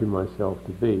imagine myself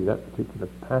to be, that particular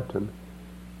pattern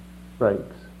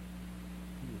breaks,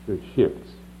 so it shifts.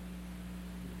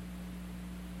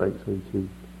 Breaks is a too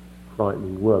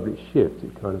frightening word, but it shifts.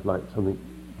 It's kind of like something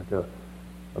like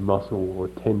a muscle or a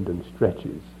tendon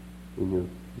stretches in your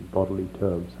bodily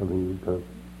terms. Something you go,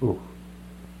 oof.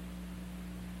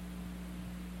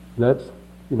 That's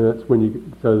when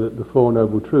you. So that the Four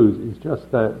Noble Truths is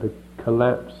just that, the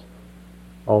collapse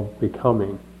of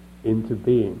becoming into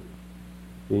being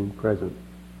present.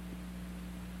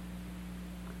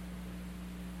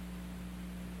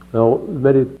 Now,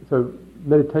 so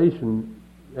meditation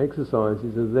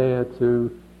exercises are there to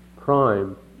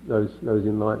prime those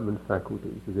enlightenment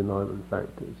faculties, those enlightenment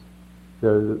factors,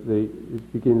 so that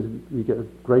we get a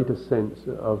greater sense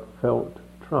of felt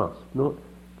trust, not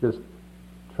just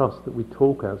trust that we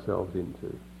talk ourselves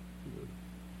into,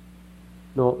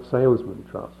 not salesman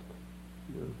trust.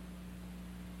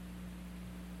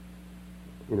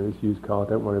 This used car,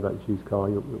 don't worry about this used car,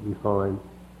 you'll be fine.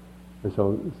 And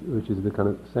so, which is the kind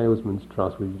of salesman's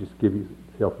trust where you just give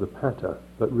yourself the patter,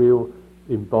 but real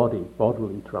embodied,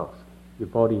 bodily trust. Your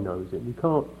body knows it. You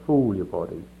can't fool your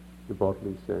bodily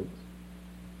sense.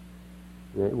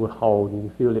 It will hold, and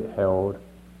you feel it held,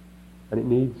 and it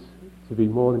needs to be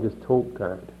more than just talked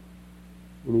at.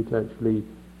 You need to actually,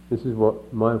 this is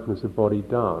what mindfulness of body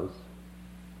does.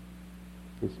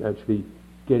 It's actually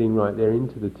getting right there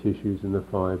into the tissues and the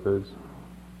fibres,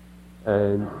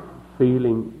 and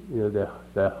feeling,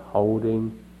 they're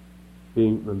holding,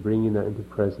 and bringing that into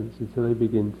presence until they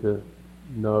begin to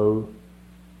know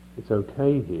it's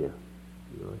okay here.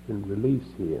 I can release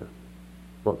here.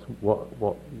 What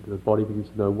the body begins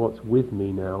to know, what's with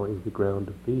me now is the ground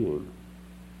of being.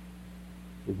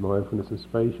 Is mindfulness and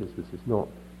spaciousness. It's not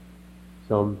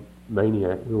some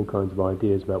maniac with all kinds of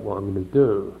ideas about what I'm going to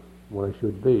do, what I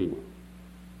should be.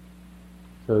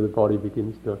 So the body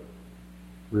begins to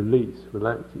release,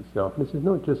 relax itself. And this is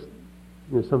not just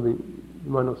something you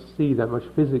might not see that much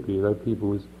physically, though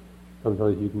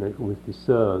sometimes you can almost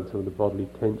discern some of the bodily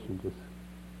tension just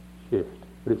shift.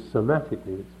 But it's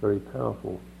somatically, it's very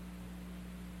powerful.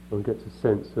 One gets a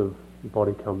sense of the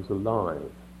body comes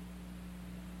alive,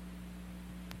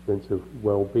 a sense of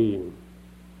well-being,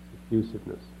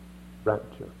 effusiveness,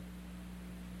 rapture.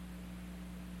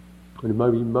 And it may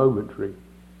be momentary.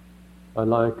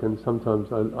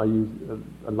 Sometimes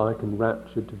I liken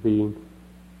rapture to being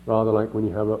rather like when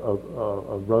you have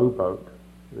a rowboat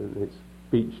and it's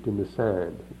beached in the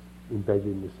sand, it's embedded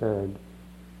in the sand,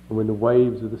 and when the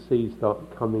waves of the sea start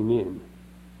coming in,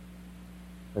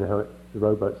 and how the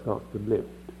rowboat starts to lift.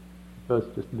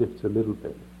 First just lifts a little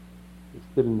bit. It's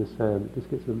still in the sand, it just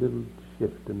gets a little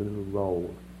shift and a little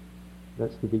roll.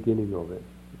 That's the beginning of it.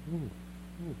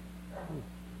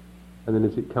 And then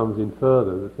as it comes in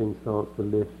further, the thing starts to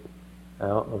lift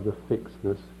out of the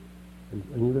fixedness, and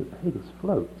you look, hey, this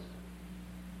floats.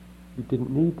 You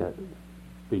didn't need that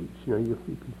beach, you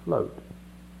can float.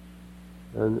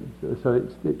 And so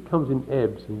it comes in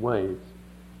ebbs and waves.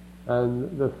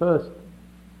 And the first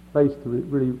place to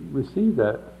really receive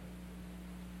that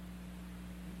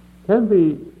can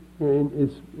be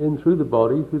through the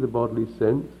body, through the bodily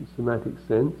sense, the somatic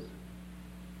sense,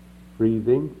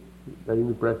 breathing, letting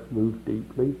the breath move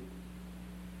deeply,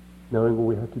 knowing all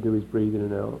we have to do is breathe in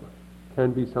and out.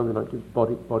 Can be something like just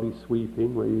body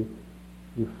sweeping, where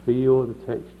you feel the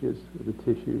textures of the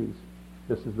tissues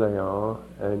just as they are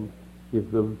and give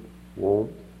them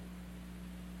warmth.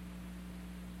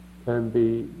 can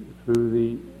be through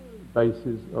the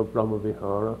basis of Brahma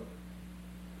Vihara,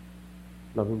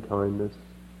 loving kindness,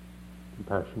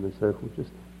 compassion and so forth,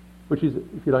 which is,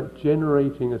 if you like,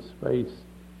 generating a space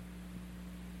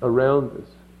around us,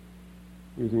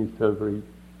 using these terms very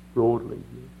broadly.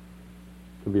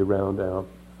 It can be around our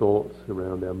thoughts,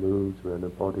 around our moods, around our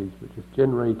bodies, but just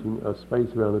generating a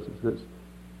space around us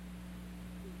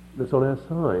that's on our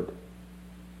side,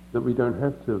 that we don't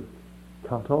have to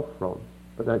cut off from,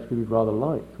 but actually we'd rather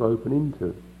like to open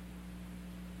into.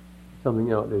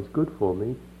 Something out there is good for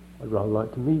me, I'd rather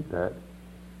like to meet that.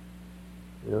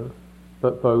 You know?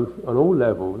 But both, on all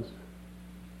levels,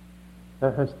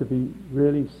 that has to be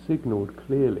really signalled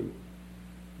clearly.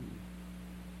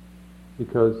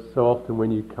 Because so often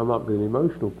when you come up with an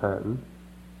emotional pattern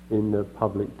in the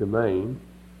public domain,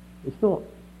 it's not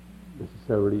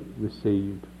necessarily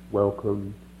received,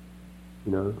 welcomed,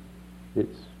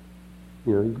 it's,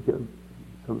 you get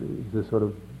something, the sort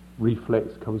of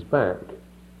reflex comes back.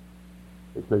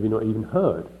 It's maybe not even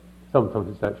heard. Sometimes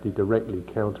it's actually directly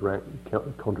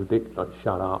contradict, like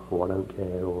shut up, or I don't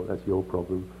care, or that's your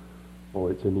problem,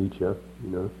 or it's a Nietzsche,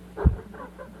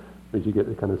 But you get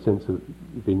the kind of sense of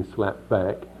being slapped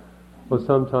back. Or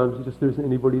sometimes there isn't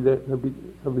anybody there,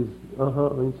 somebody's,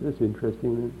 that's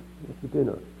interesting, that's for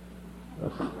dinner.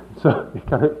 So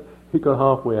it got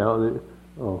halfway out and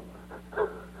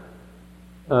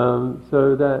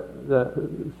so that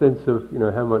sense of,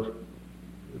 how much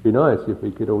it'd be nice if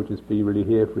we could all just be really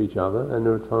here for each other, and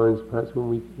there are times perhaps when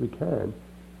we can,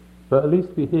 but at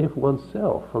least be here for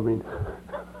oneself. I mean,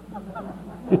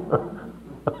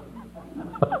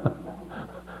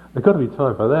 there's got to be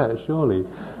time for that, surely.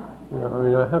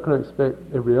 How can I expect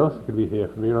everybody else to be here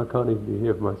for me, and I can't even be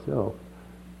here for myself?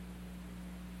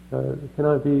 Can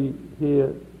I be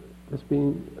here just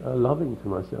being loving to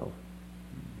myself?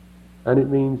 And it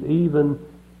means even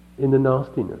in the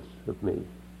nastiness of me,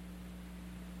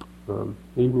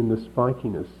 even in the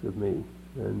spikiness of me,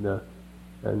 and the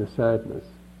sadness.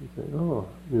 You say,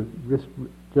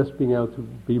 just being able to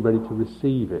be ready to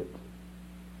receive it.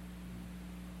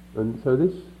 And so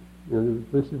this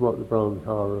is what the Brahma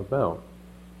Vihara are about.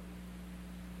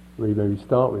 We maybe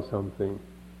start with something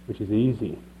which is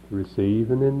easy to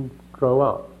receive, and then grow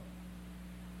up.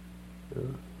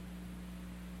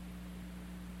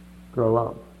 Grow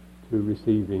up to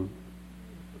receiving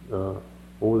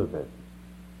all of it.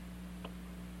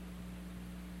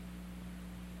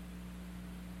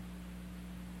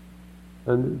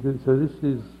 And so this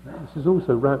is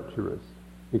also rapturous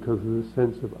because of the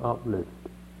sense of uplift,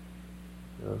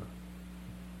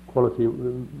 quality,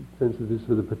 sense of this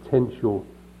sort of potential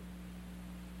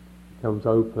becomes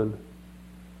open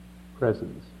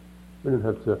presence. We don't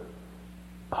have to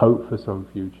hope for some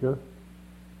future,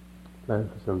 plan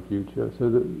for some future, so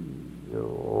that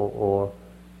or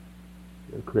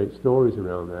create stories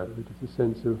around that. But it's a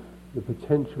sense of the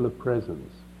potential of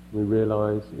presence. We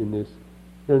realise in this,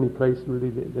 the only place really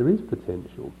there is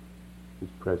potential is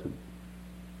present.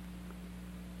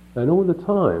 And all the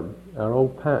time, our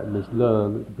old pattern has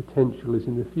learned that the potential is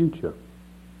in the future.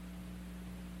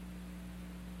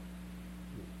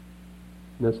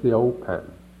 And that's the old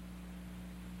pattern.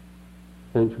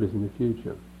 Potential is in the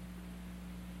future.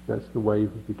 That's the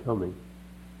wave of becoming.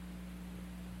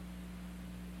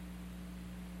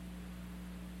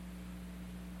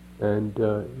 And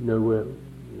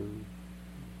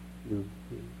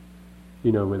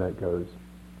you know where that goes.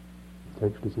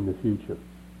 Potential is in the future.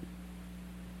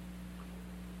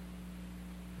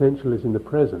 Potential is in the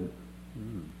present.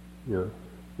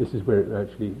 This is where it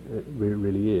actually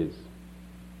really is.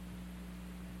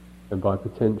 And by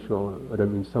potential, I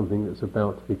don't mean something that's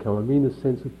about to become. I mean a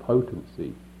sense of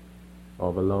potency,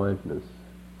 of aliveness,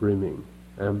 brimming,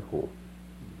 ample,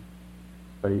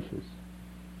 spacious.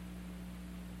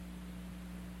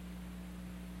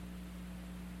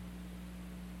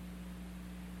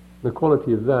 The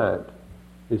quality of that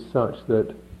is such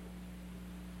that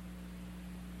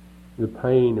the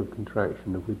pain of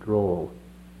contraction, of withdrawal,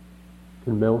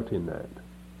 can melt in that.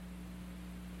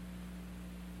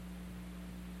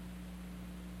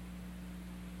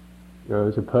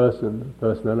 As a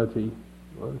personality,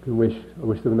 I wish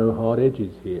there were no hard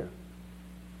edges here.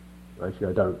 Actually,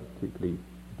 I don't particularly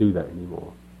do that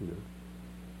anymore.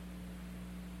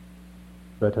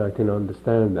 But I can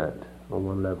understand that on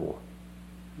one level.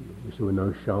 I wish there were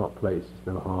no sharp places,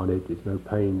 no hard edges, no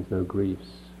pains, no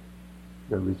griefs,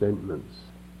 no resentments,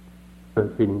 no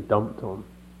feeling dumped on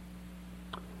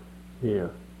here.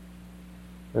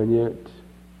 And yet,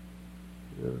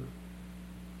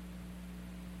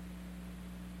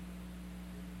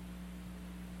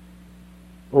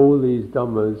 all these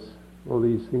dhammas all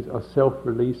these things are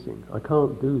self-releasing. I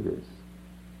can't do this.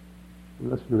 You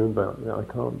must remember that I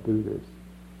can't do this.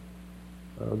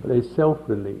 But they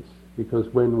self-release, because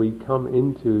when we come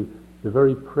into the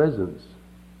very presence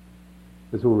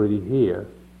that's already here,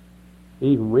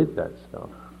 even with that stuff,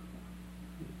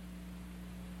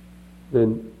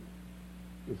 then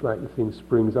it's like the thing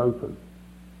springs open.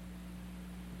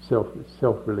 It's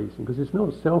self-releasing. Because it's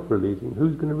not self-releasing,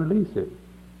 who's going to release it?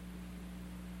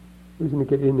 Who's going to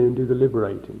get in there and do the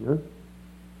liberating? Huh?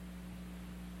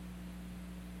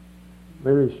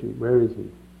 Where is she? Where is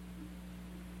he?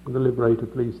 Will the liberator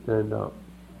please stand up?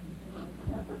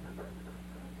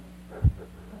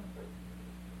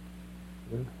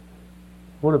 Yeah.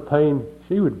 What a pain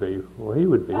she would be, or he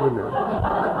would be, wouldn't it?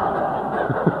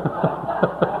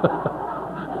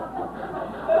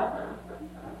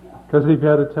 Because he'd be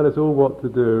able to tell us all what to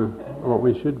do, what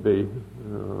we should be.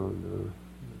 Oh no.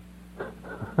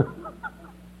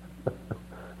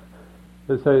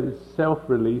 So it's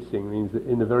self-releasing means that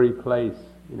in the very place,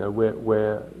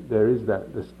 where there is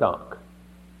the stuck,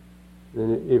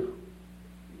 then if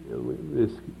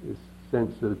this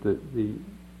sense of the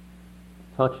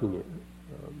touching it,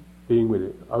 being with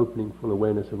it, opening full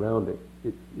awareness around it,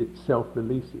 it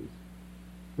self-releases.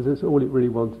 Because that's all it really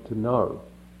wanted to know.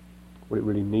 What it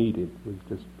really needed was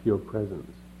just pure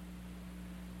presence.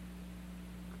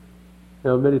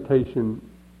 Now, meditation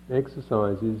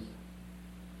exercises,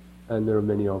 and there are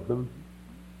many of them,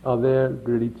 are there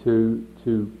really to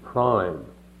prime,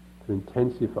 to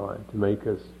intensify, to make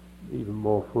us even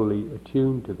more fully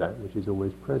attuned to that which is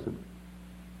always present.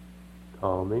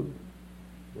 Calming,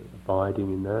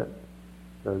 abiding in that,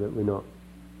 so that we're not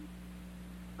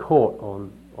caught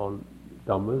on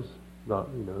dhammas,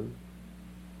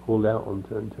 pulled out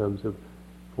in terms of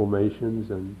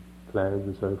formations and plans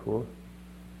and so forth.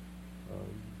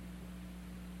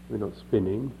 We're not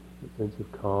spinning, a sense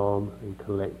of calm and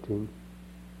collecting,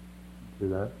 do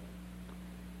that.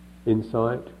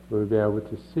 Insight, we'll be able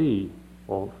to see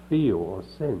or feel or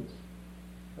sense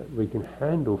that we can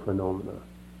handle phenomena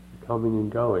coming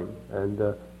and going, and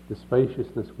the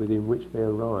spaciousness within which they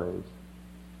arise,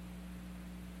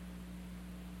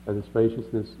 and the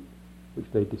spaciousness which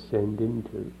they descend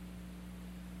into.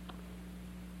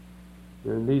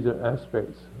 And these are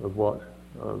aspects of what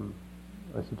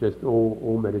I suggest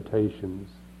all meditations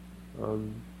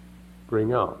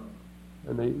bring up.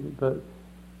 But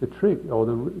the trick, or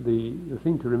the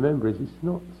thing to remember, is it's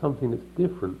not something that's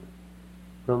different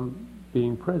from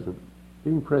being present.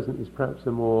 Being present is perhaps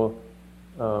a more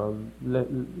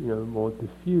more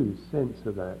diffuse sense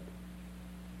of that.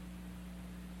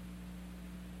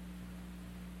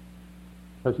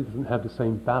 Perhaps it doesn't have the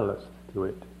same ballast to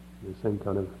it, the same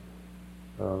kind of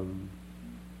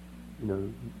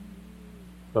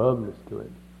firmness to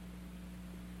it.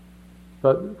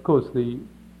 But of course, the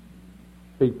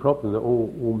big problem that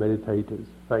all meditators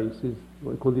face is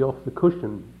what we call the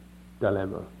off-the-cushion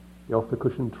dilemma, the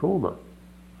off-the-cushion trauma,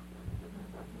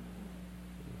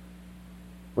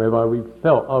 whereby we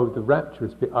felt, the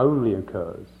rapturous bit only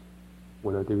occurs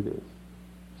when I do this.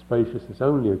 Spaciousness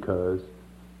only occurs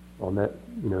on that,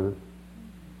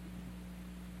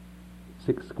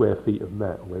 6 square feet of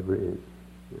mat, or whatever it is.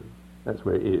 That's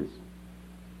where it is.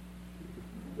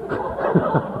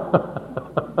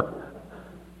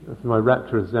 That's my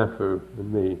rapturous Zafu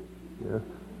and me. Yeah.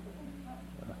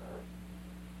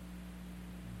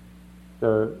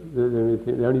 So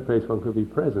the only place one could be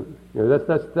present. That's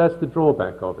the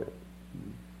drawback of it.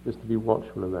 Just to be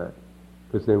watchful of that,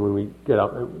 because then when we get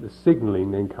up, the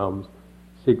signalling then comes: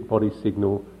 body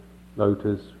signal,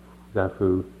 lotus,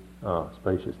 Zafu,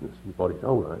 spaciousness, and the body.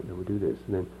 Oh right, then we'll do this,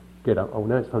 and then get up. Oh,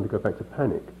 now it's time to go back to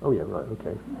panic. Oh yeah, right,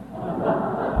 okay.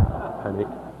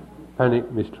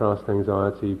 Panic, mistrust,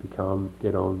 anxiety, become,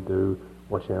 get on, do,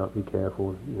 watch out, be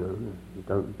careful.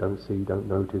 Don't see, don't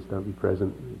notice, don't be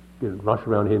present. Rush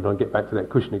around here and try and get back to that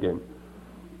cushion again.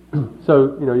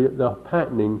 So the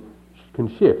patterning can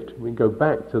shift. We can go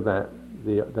back to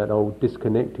that old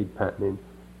disconnected patterning.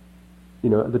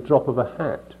 At the drop of a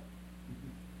hat.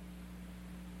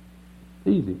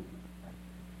 Easy.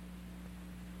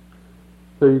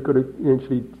 So you've got to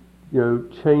actually,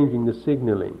 changing the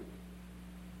signalling.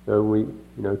 So we,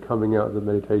 coming out of the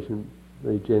meditation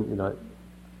very gently, like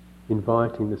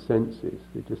inviting the senses,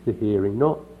 just the hearing,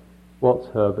 not what's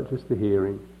heard, but just the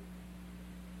hearing.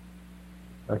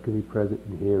 I can be present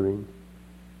in hearing,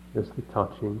 just the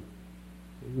touching,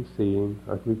 the seeing.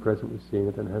 I can be present with seeing.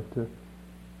 I don't have to,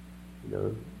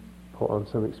 put on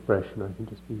some expression. I can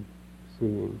just be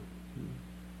seeing,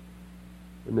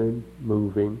 and then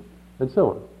moving, and so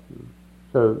on.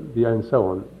 So the and so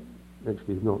on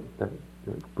actually is not that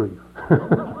It's brief.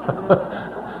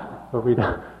 But we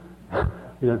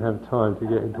don't have time to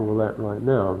get into all that right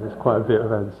now. There's quite a bit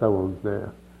of and so ons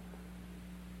there.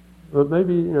 But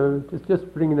maybe,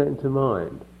 just bringing that into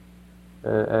mind.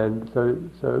 And so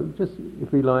just,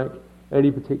 if we like,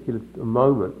 any particular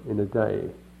moment in a day,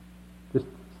 just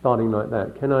starting like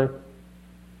that, can I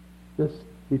just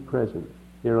be present?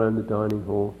 Here I am in the dining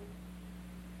hall.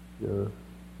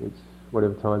 It's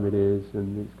whatever time it is,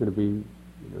 and it's going to be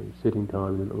sitting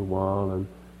time in a little while, and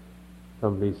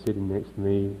somebody's sitting next to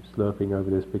me slurping over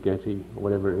their spaghetti or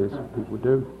whatever it is people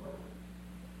do.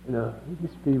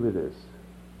 Just be with this.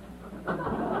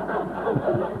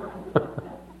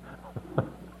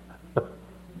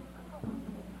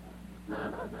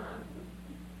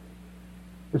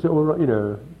 Is it all right?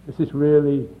 Is it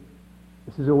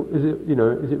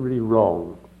really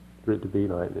wrong for it to be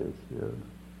like this?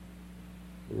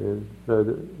 So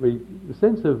the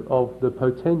sense of the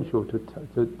potential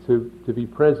to be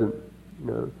present,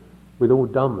 with all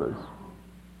dhammas,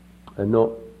 and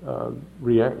not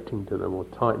reacting to them or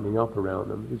tightening up around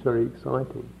them, is very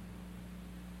exciting.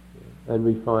 And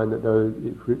we find that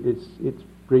it's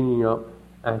bringing up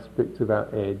aspects of our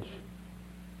edge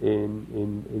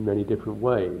in many different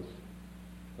ways.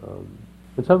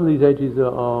 And some of these edges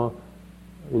are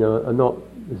not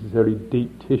necessarily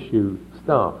deep tissue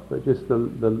stuff, but just the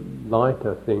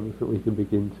lighter things that we can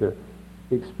begin to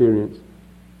experience.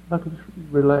 I can just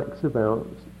relax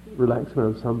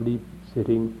around somebody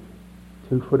sitting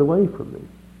 2 foot away from me.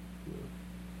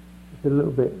 Just a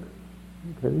little bit.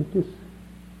 Okay, it's just.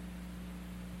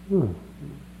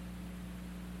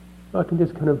 I can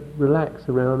just kind of relax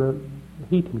around a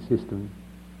heating system,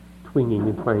 twinging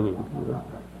and twanging.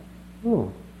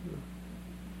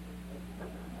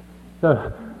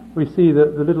 So we see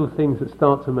that the little things that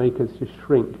start to make us just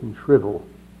shrink and shrivel,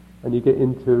 and you get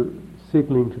into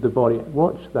signalling to the body,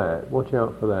 watch that, watch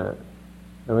out for that,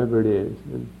 however it is,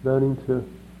 and learning to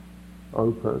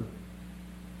open.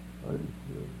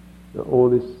 All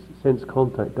this sense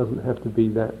contact doesn't have to be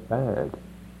that bad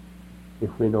if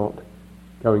we're not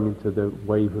going into the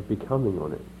wave of becoming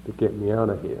on it to get me out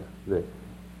of here. This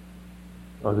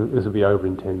will be over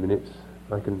in 10 minutes.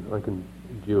 I can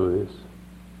endure this.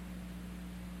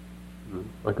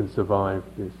 I can survive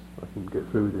this. I can get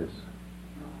through this.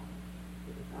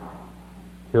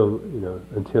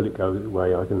 Until it goes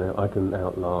away. I can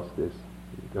outlast this.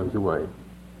 It goes away.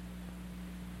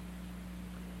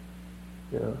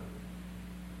 Yeah.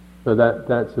 So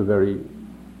that's a very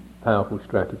powerful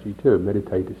strategy too, a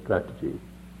meditative strategy.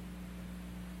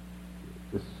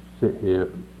 Just sit here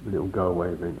and it'll go away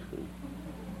eventually.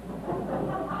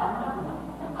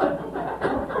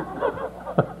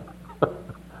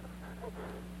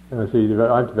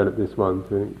 So I've developed this one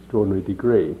to an extraordinary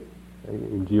degree. I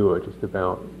endure just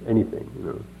about anything,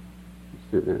 Just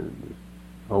sit there and just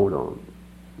hold on,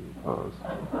 pass.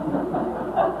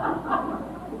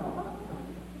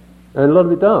 And a lot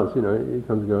of it does, it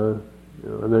comes and goes.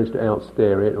 I managed to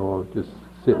outstare it or just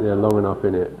sit there long enough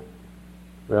in it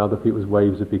where other people's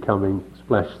waves are becoming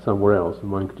splashed somewhere else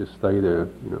and one could just stay there,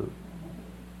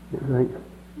 Like,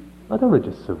 I don't want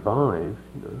to just survive,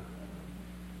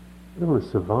 I don't want to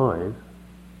survive.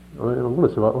 I want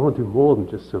to survive. I want to do more than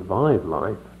just survive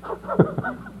life.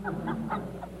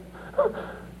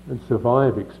 And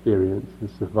survive experience, and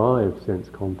survive sense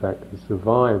contact, and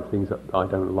survive things that I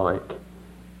don't like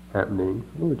happening.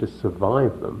 I want to just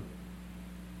survive them.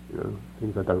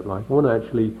 Things I don't like. I want to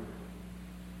actually,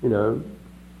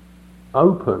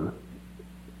 open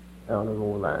out of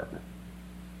all that.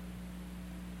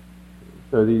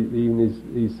 So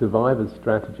these survival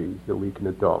strategies that we can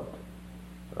adopt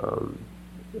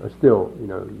are still,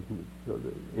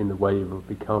 in the wave of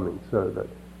becoming, so that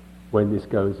when this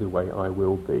goes away, I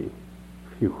will be.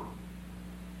 Phew.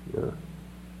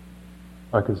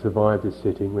 I can survive this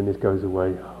sitting. When this goes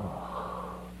away,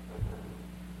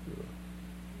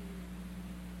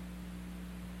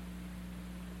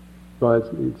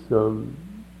 But it's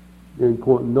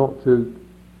important not to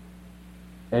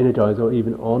energize or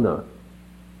even honor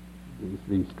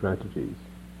these strategies,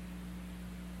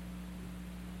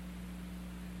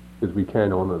 because we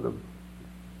can honor them.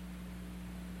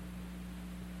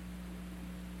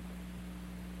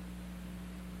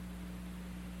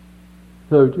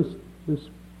 So just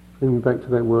bringing back to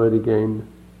that word again,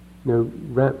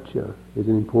 rapture is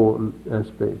an important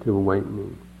aspect of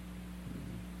awakening.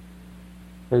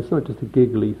 And it's not just a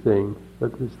giggly thing,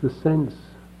 but it's the sense,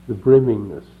 the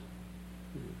brimmingness,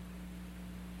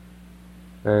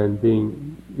 and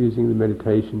using the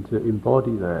meditation to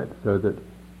embody that, so that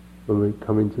when we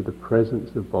come into the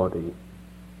presence of body,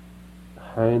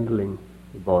 handling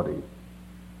the body,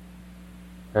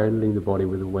 handling the body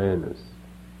with awareness,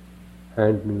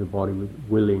 handling the body with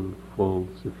willing, full,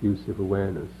 suffusive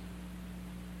awareness.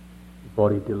 The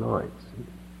body delights,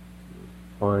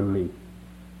 finally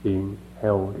being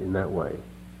held in that way,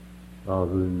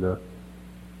 rather than the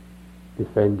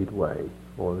defended way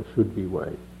or the should-be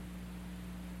way.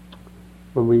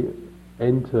 When we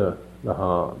enter the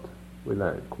heart with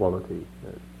that quality,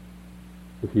 that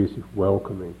diffusive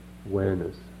welcoming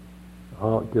awareness, the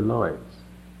heart delights.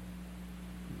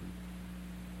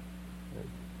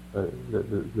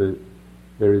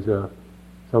 There is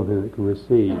something that can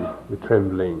receive the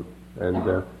trembling and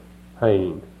the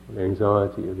pain, the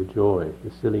anxiety, or the joy,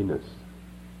 the silliness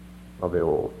of it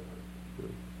all.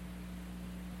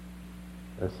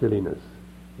 A silliness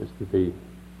is to be,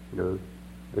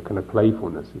 the kind of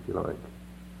playfulness, if you like,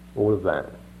 all of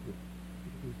that.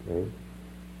 Okay?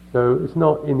 So it's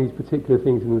not in these particular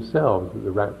things in themselves that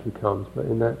the rapture comes, but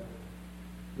in that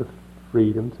the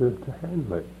freedom to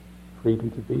handle it,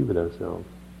 freedom to be with ourselves.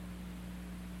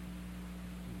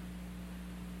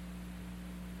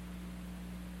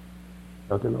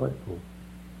 How delightful.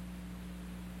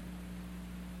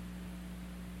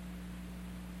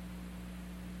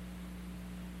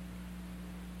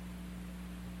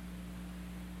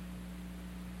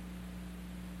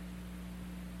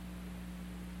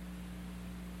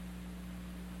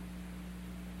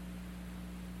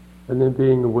 And then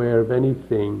being aware of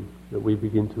anything that we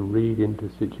begin to read into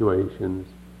situations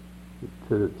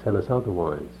to tell us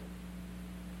otherwise.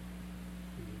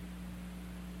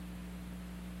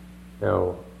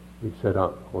 Now we've set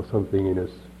up, or something in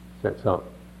us sets up,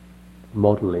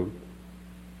 modelling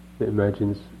that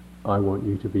imagines, I want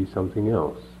you to be something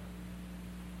else.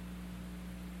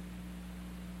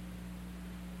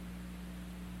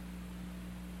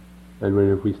 And when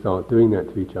if we start doing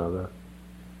that to each other,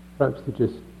 perhaps to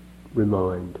just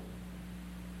remind,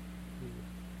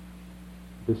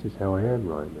 this is how I am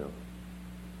right now.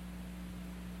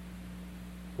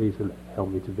 Please help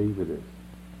me to be with this.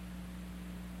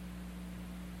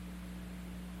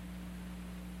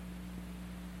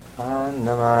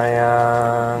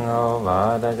 Annamayang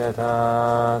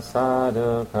ovadajata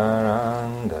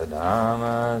sadhukarang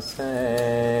dadamase.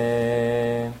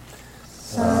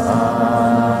 Sadhu,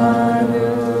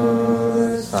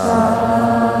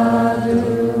 sadhu,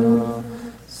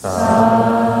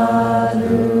 sadhu,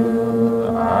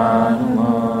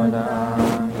 anumodami.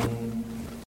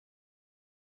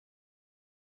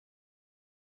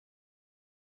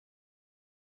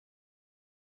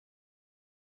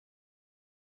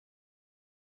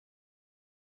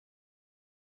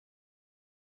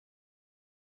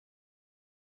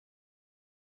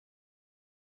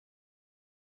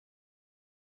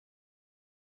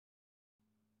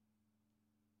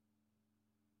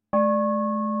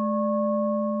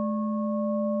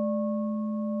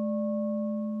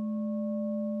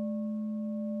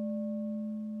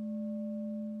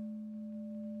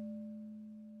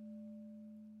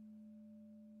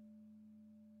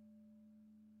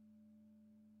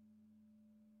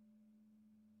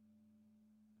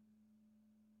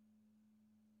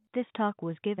 This talk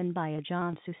was given by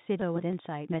Ajahn Sucitto at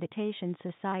Insight Meditation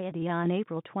Society on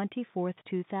April 24,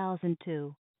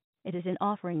 2002. It is an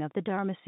offering of the Dharma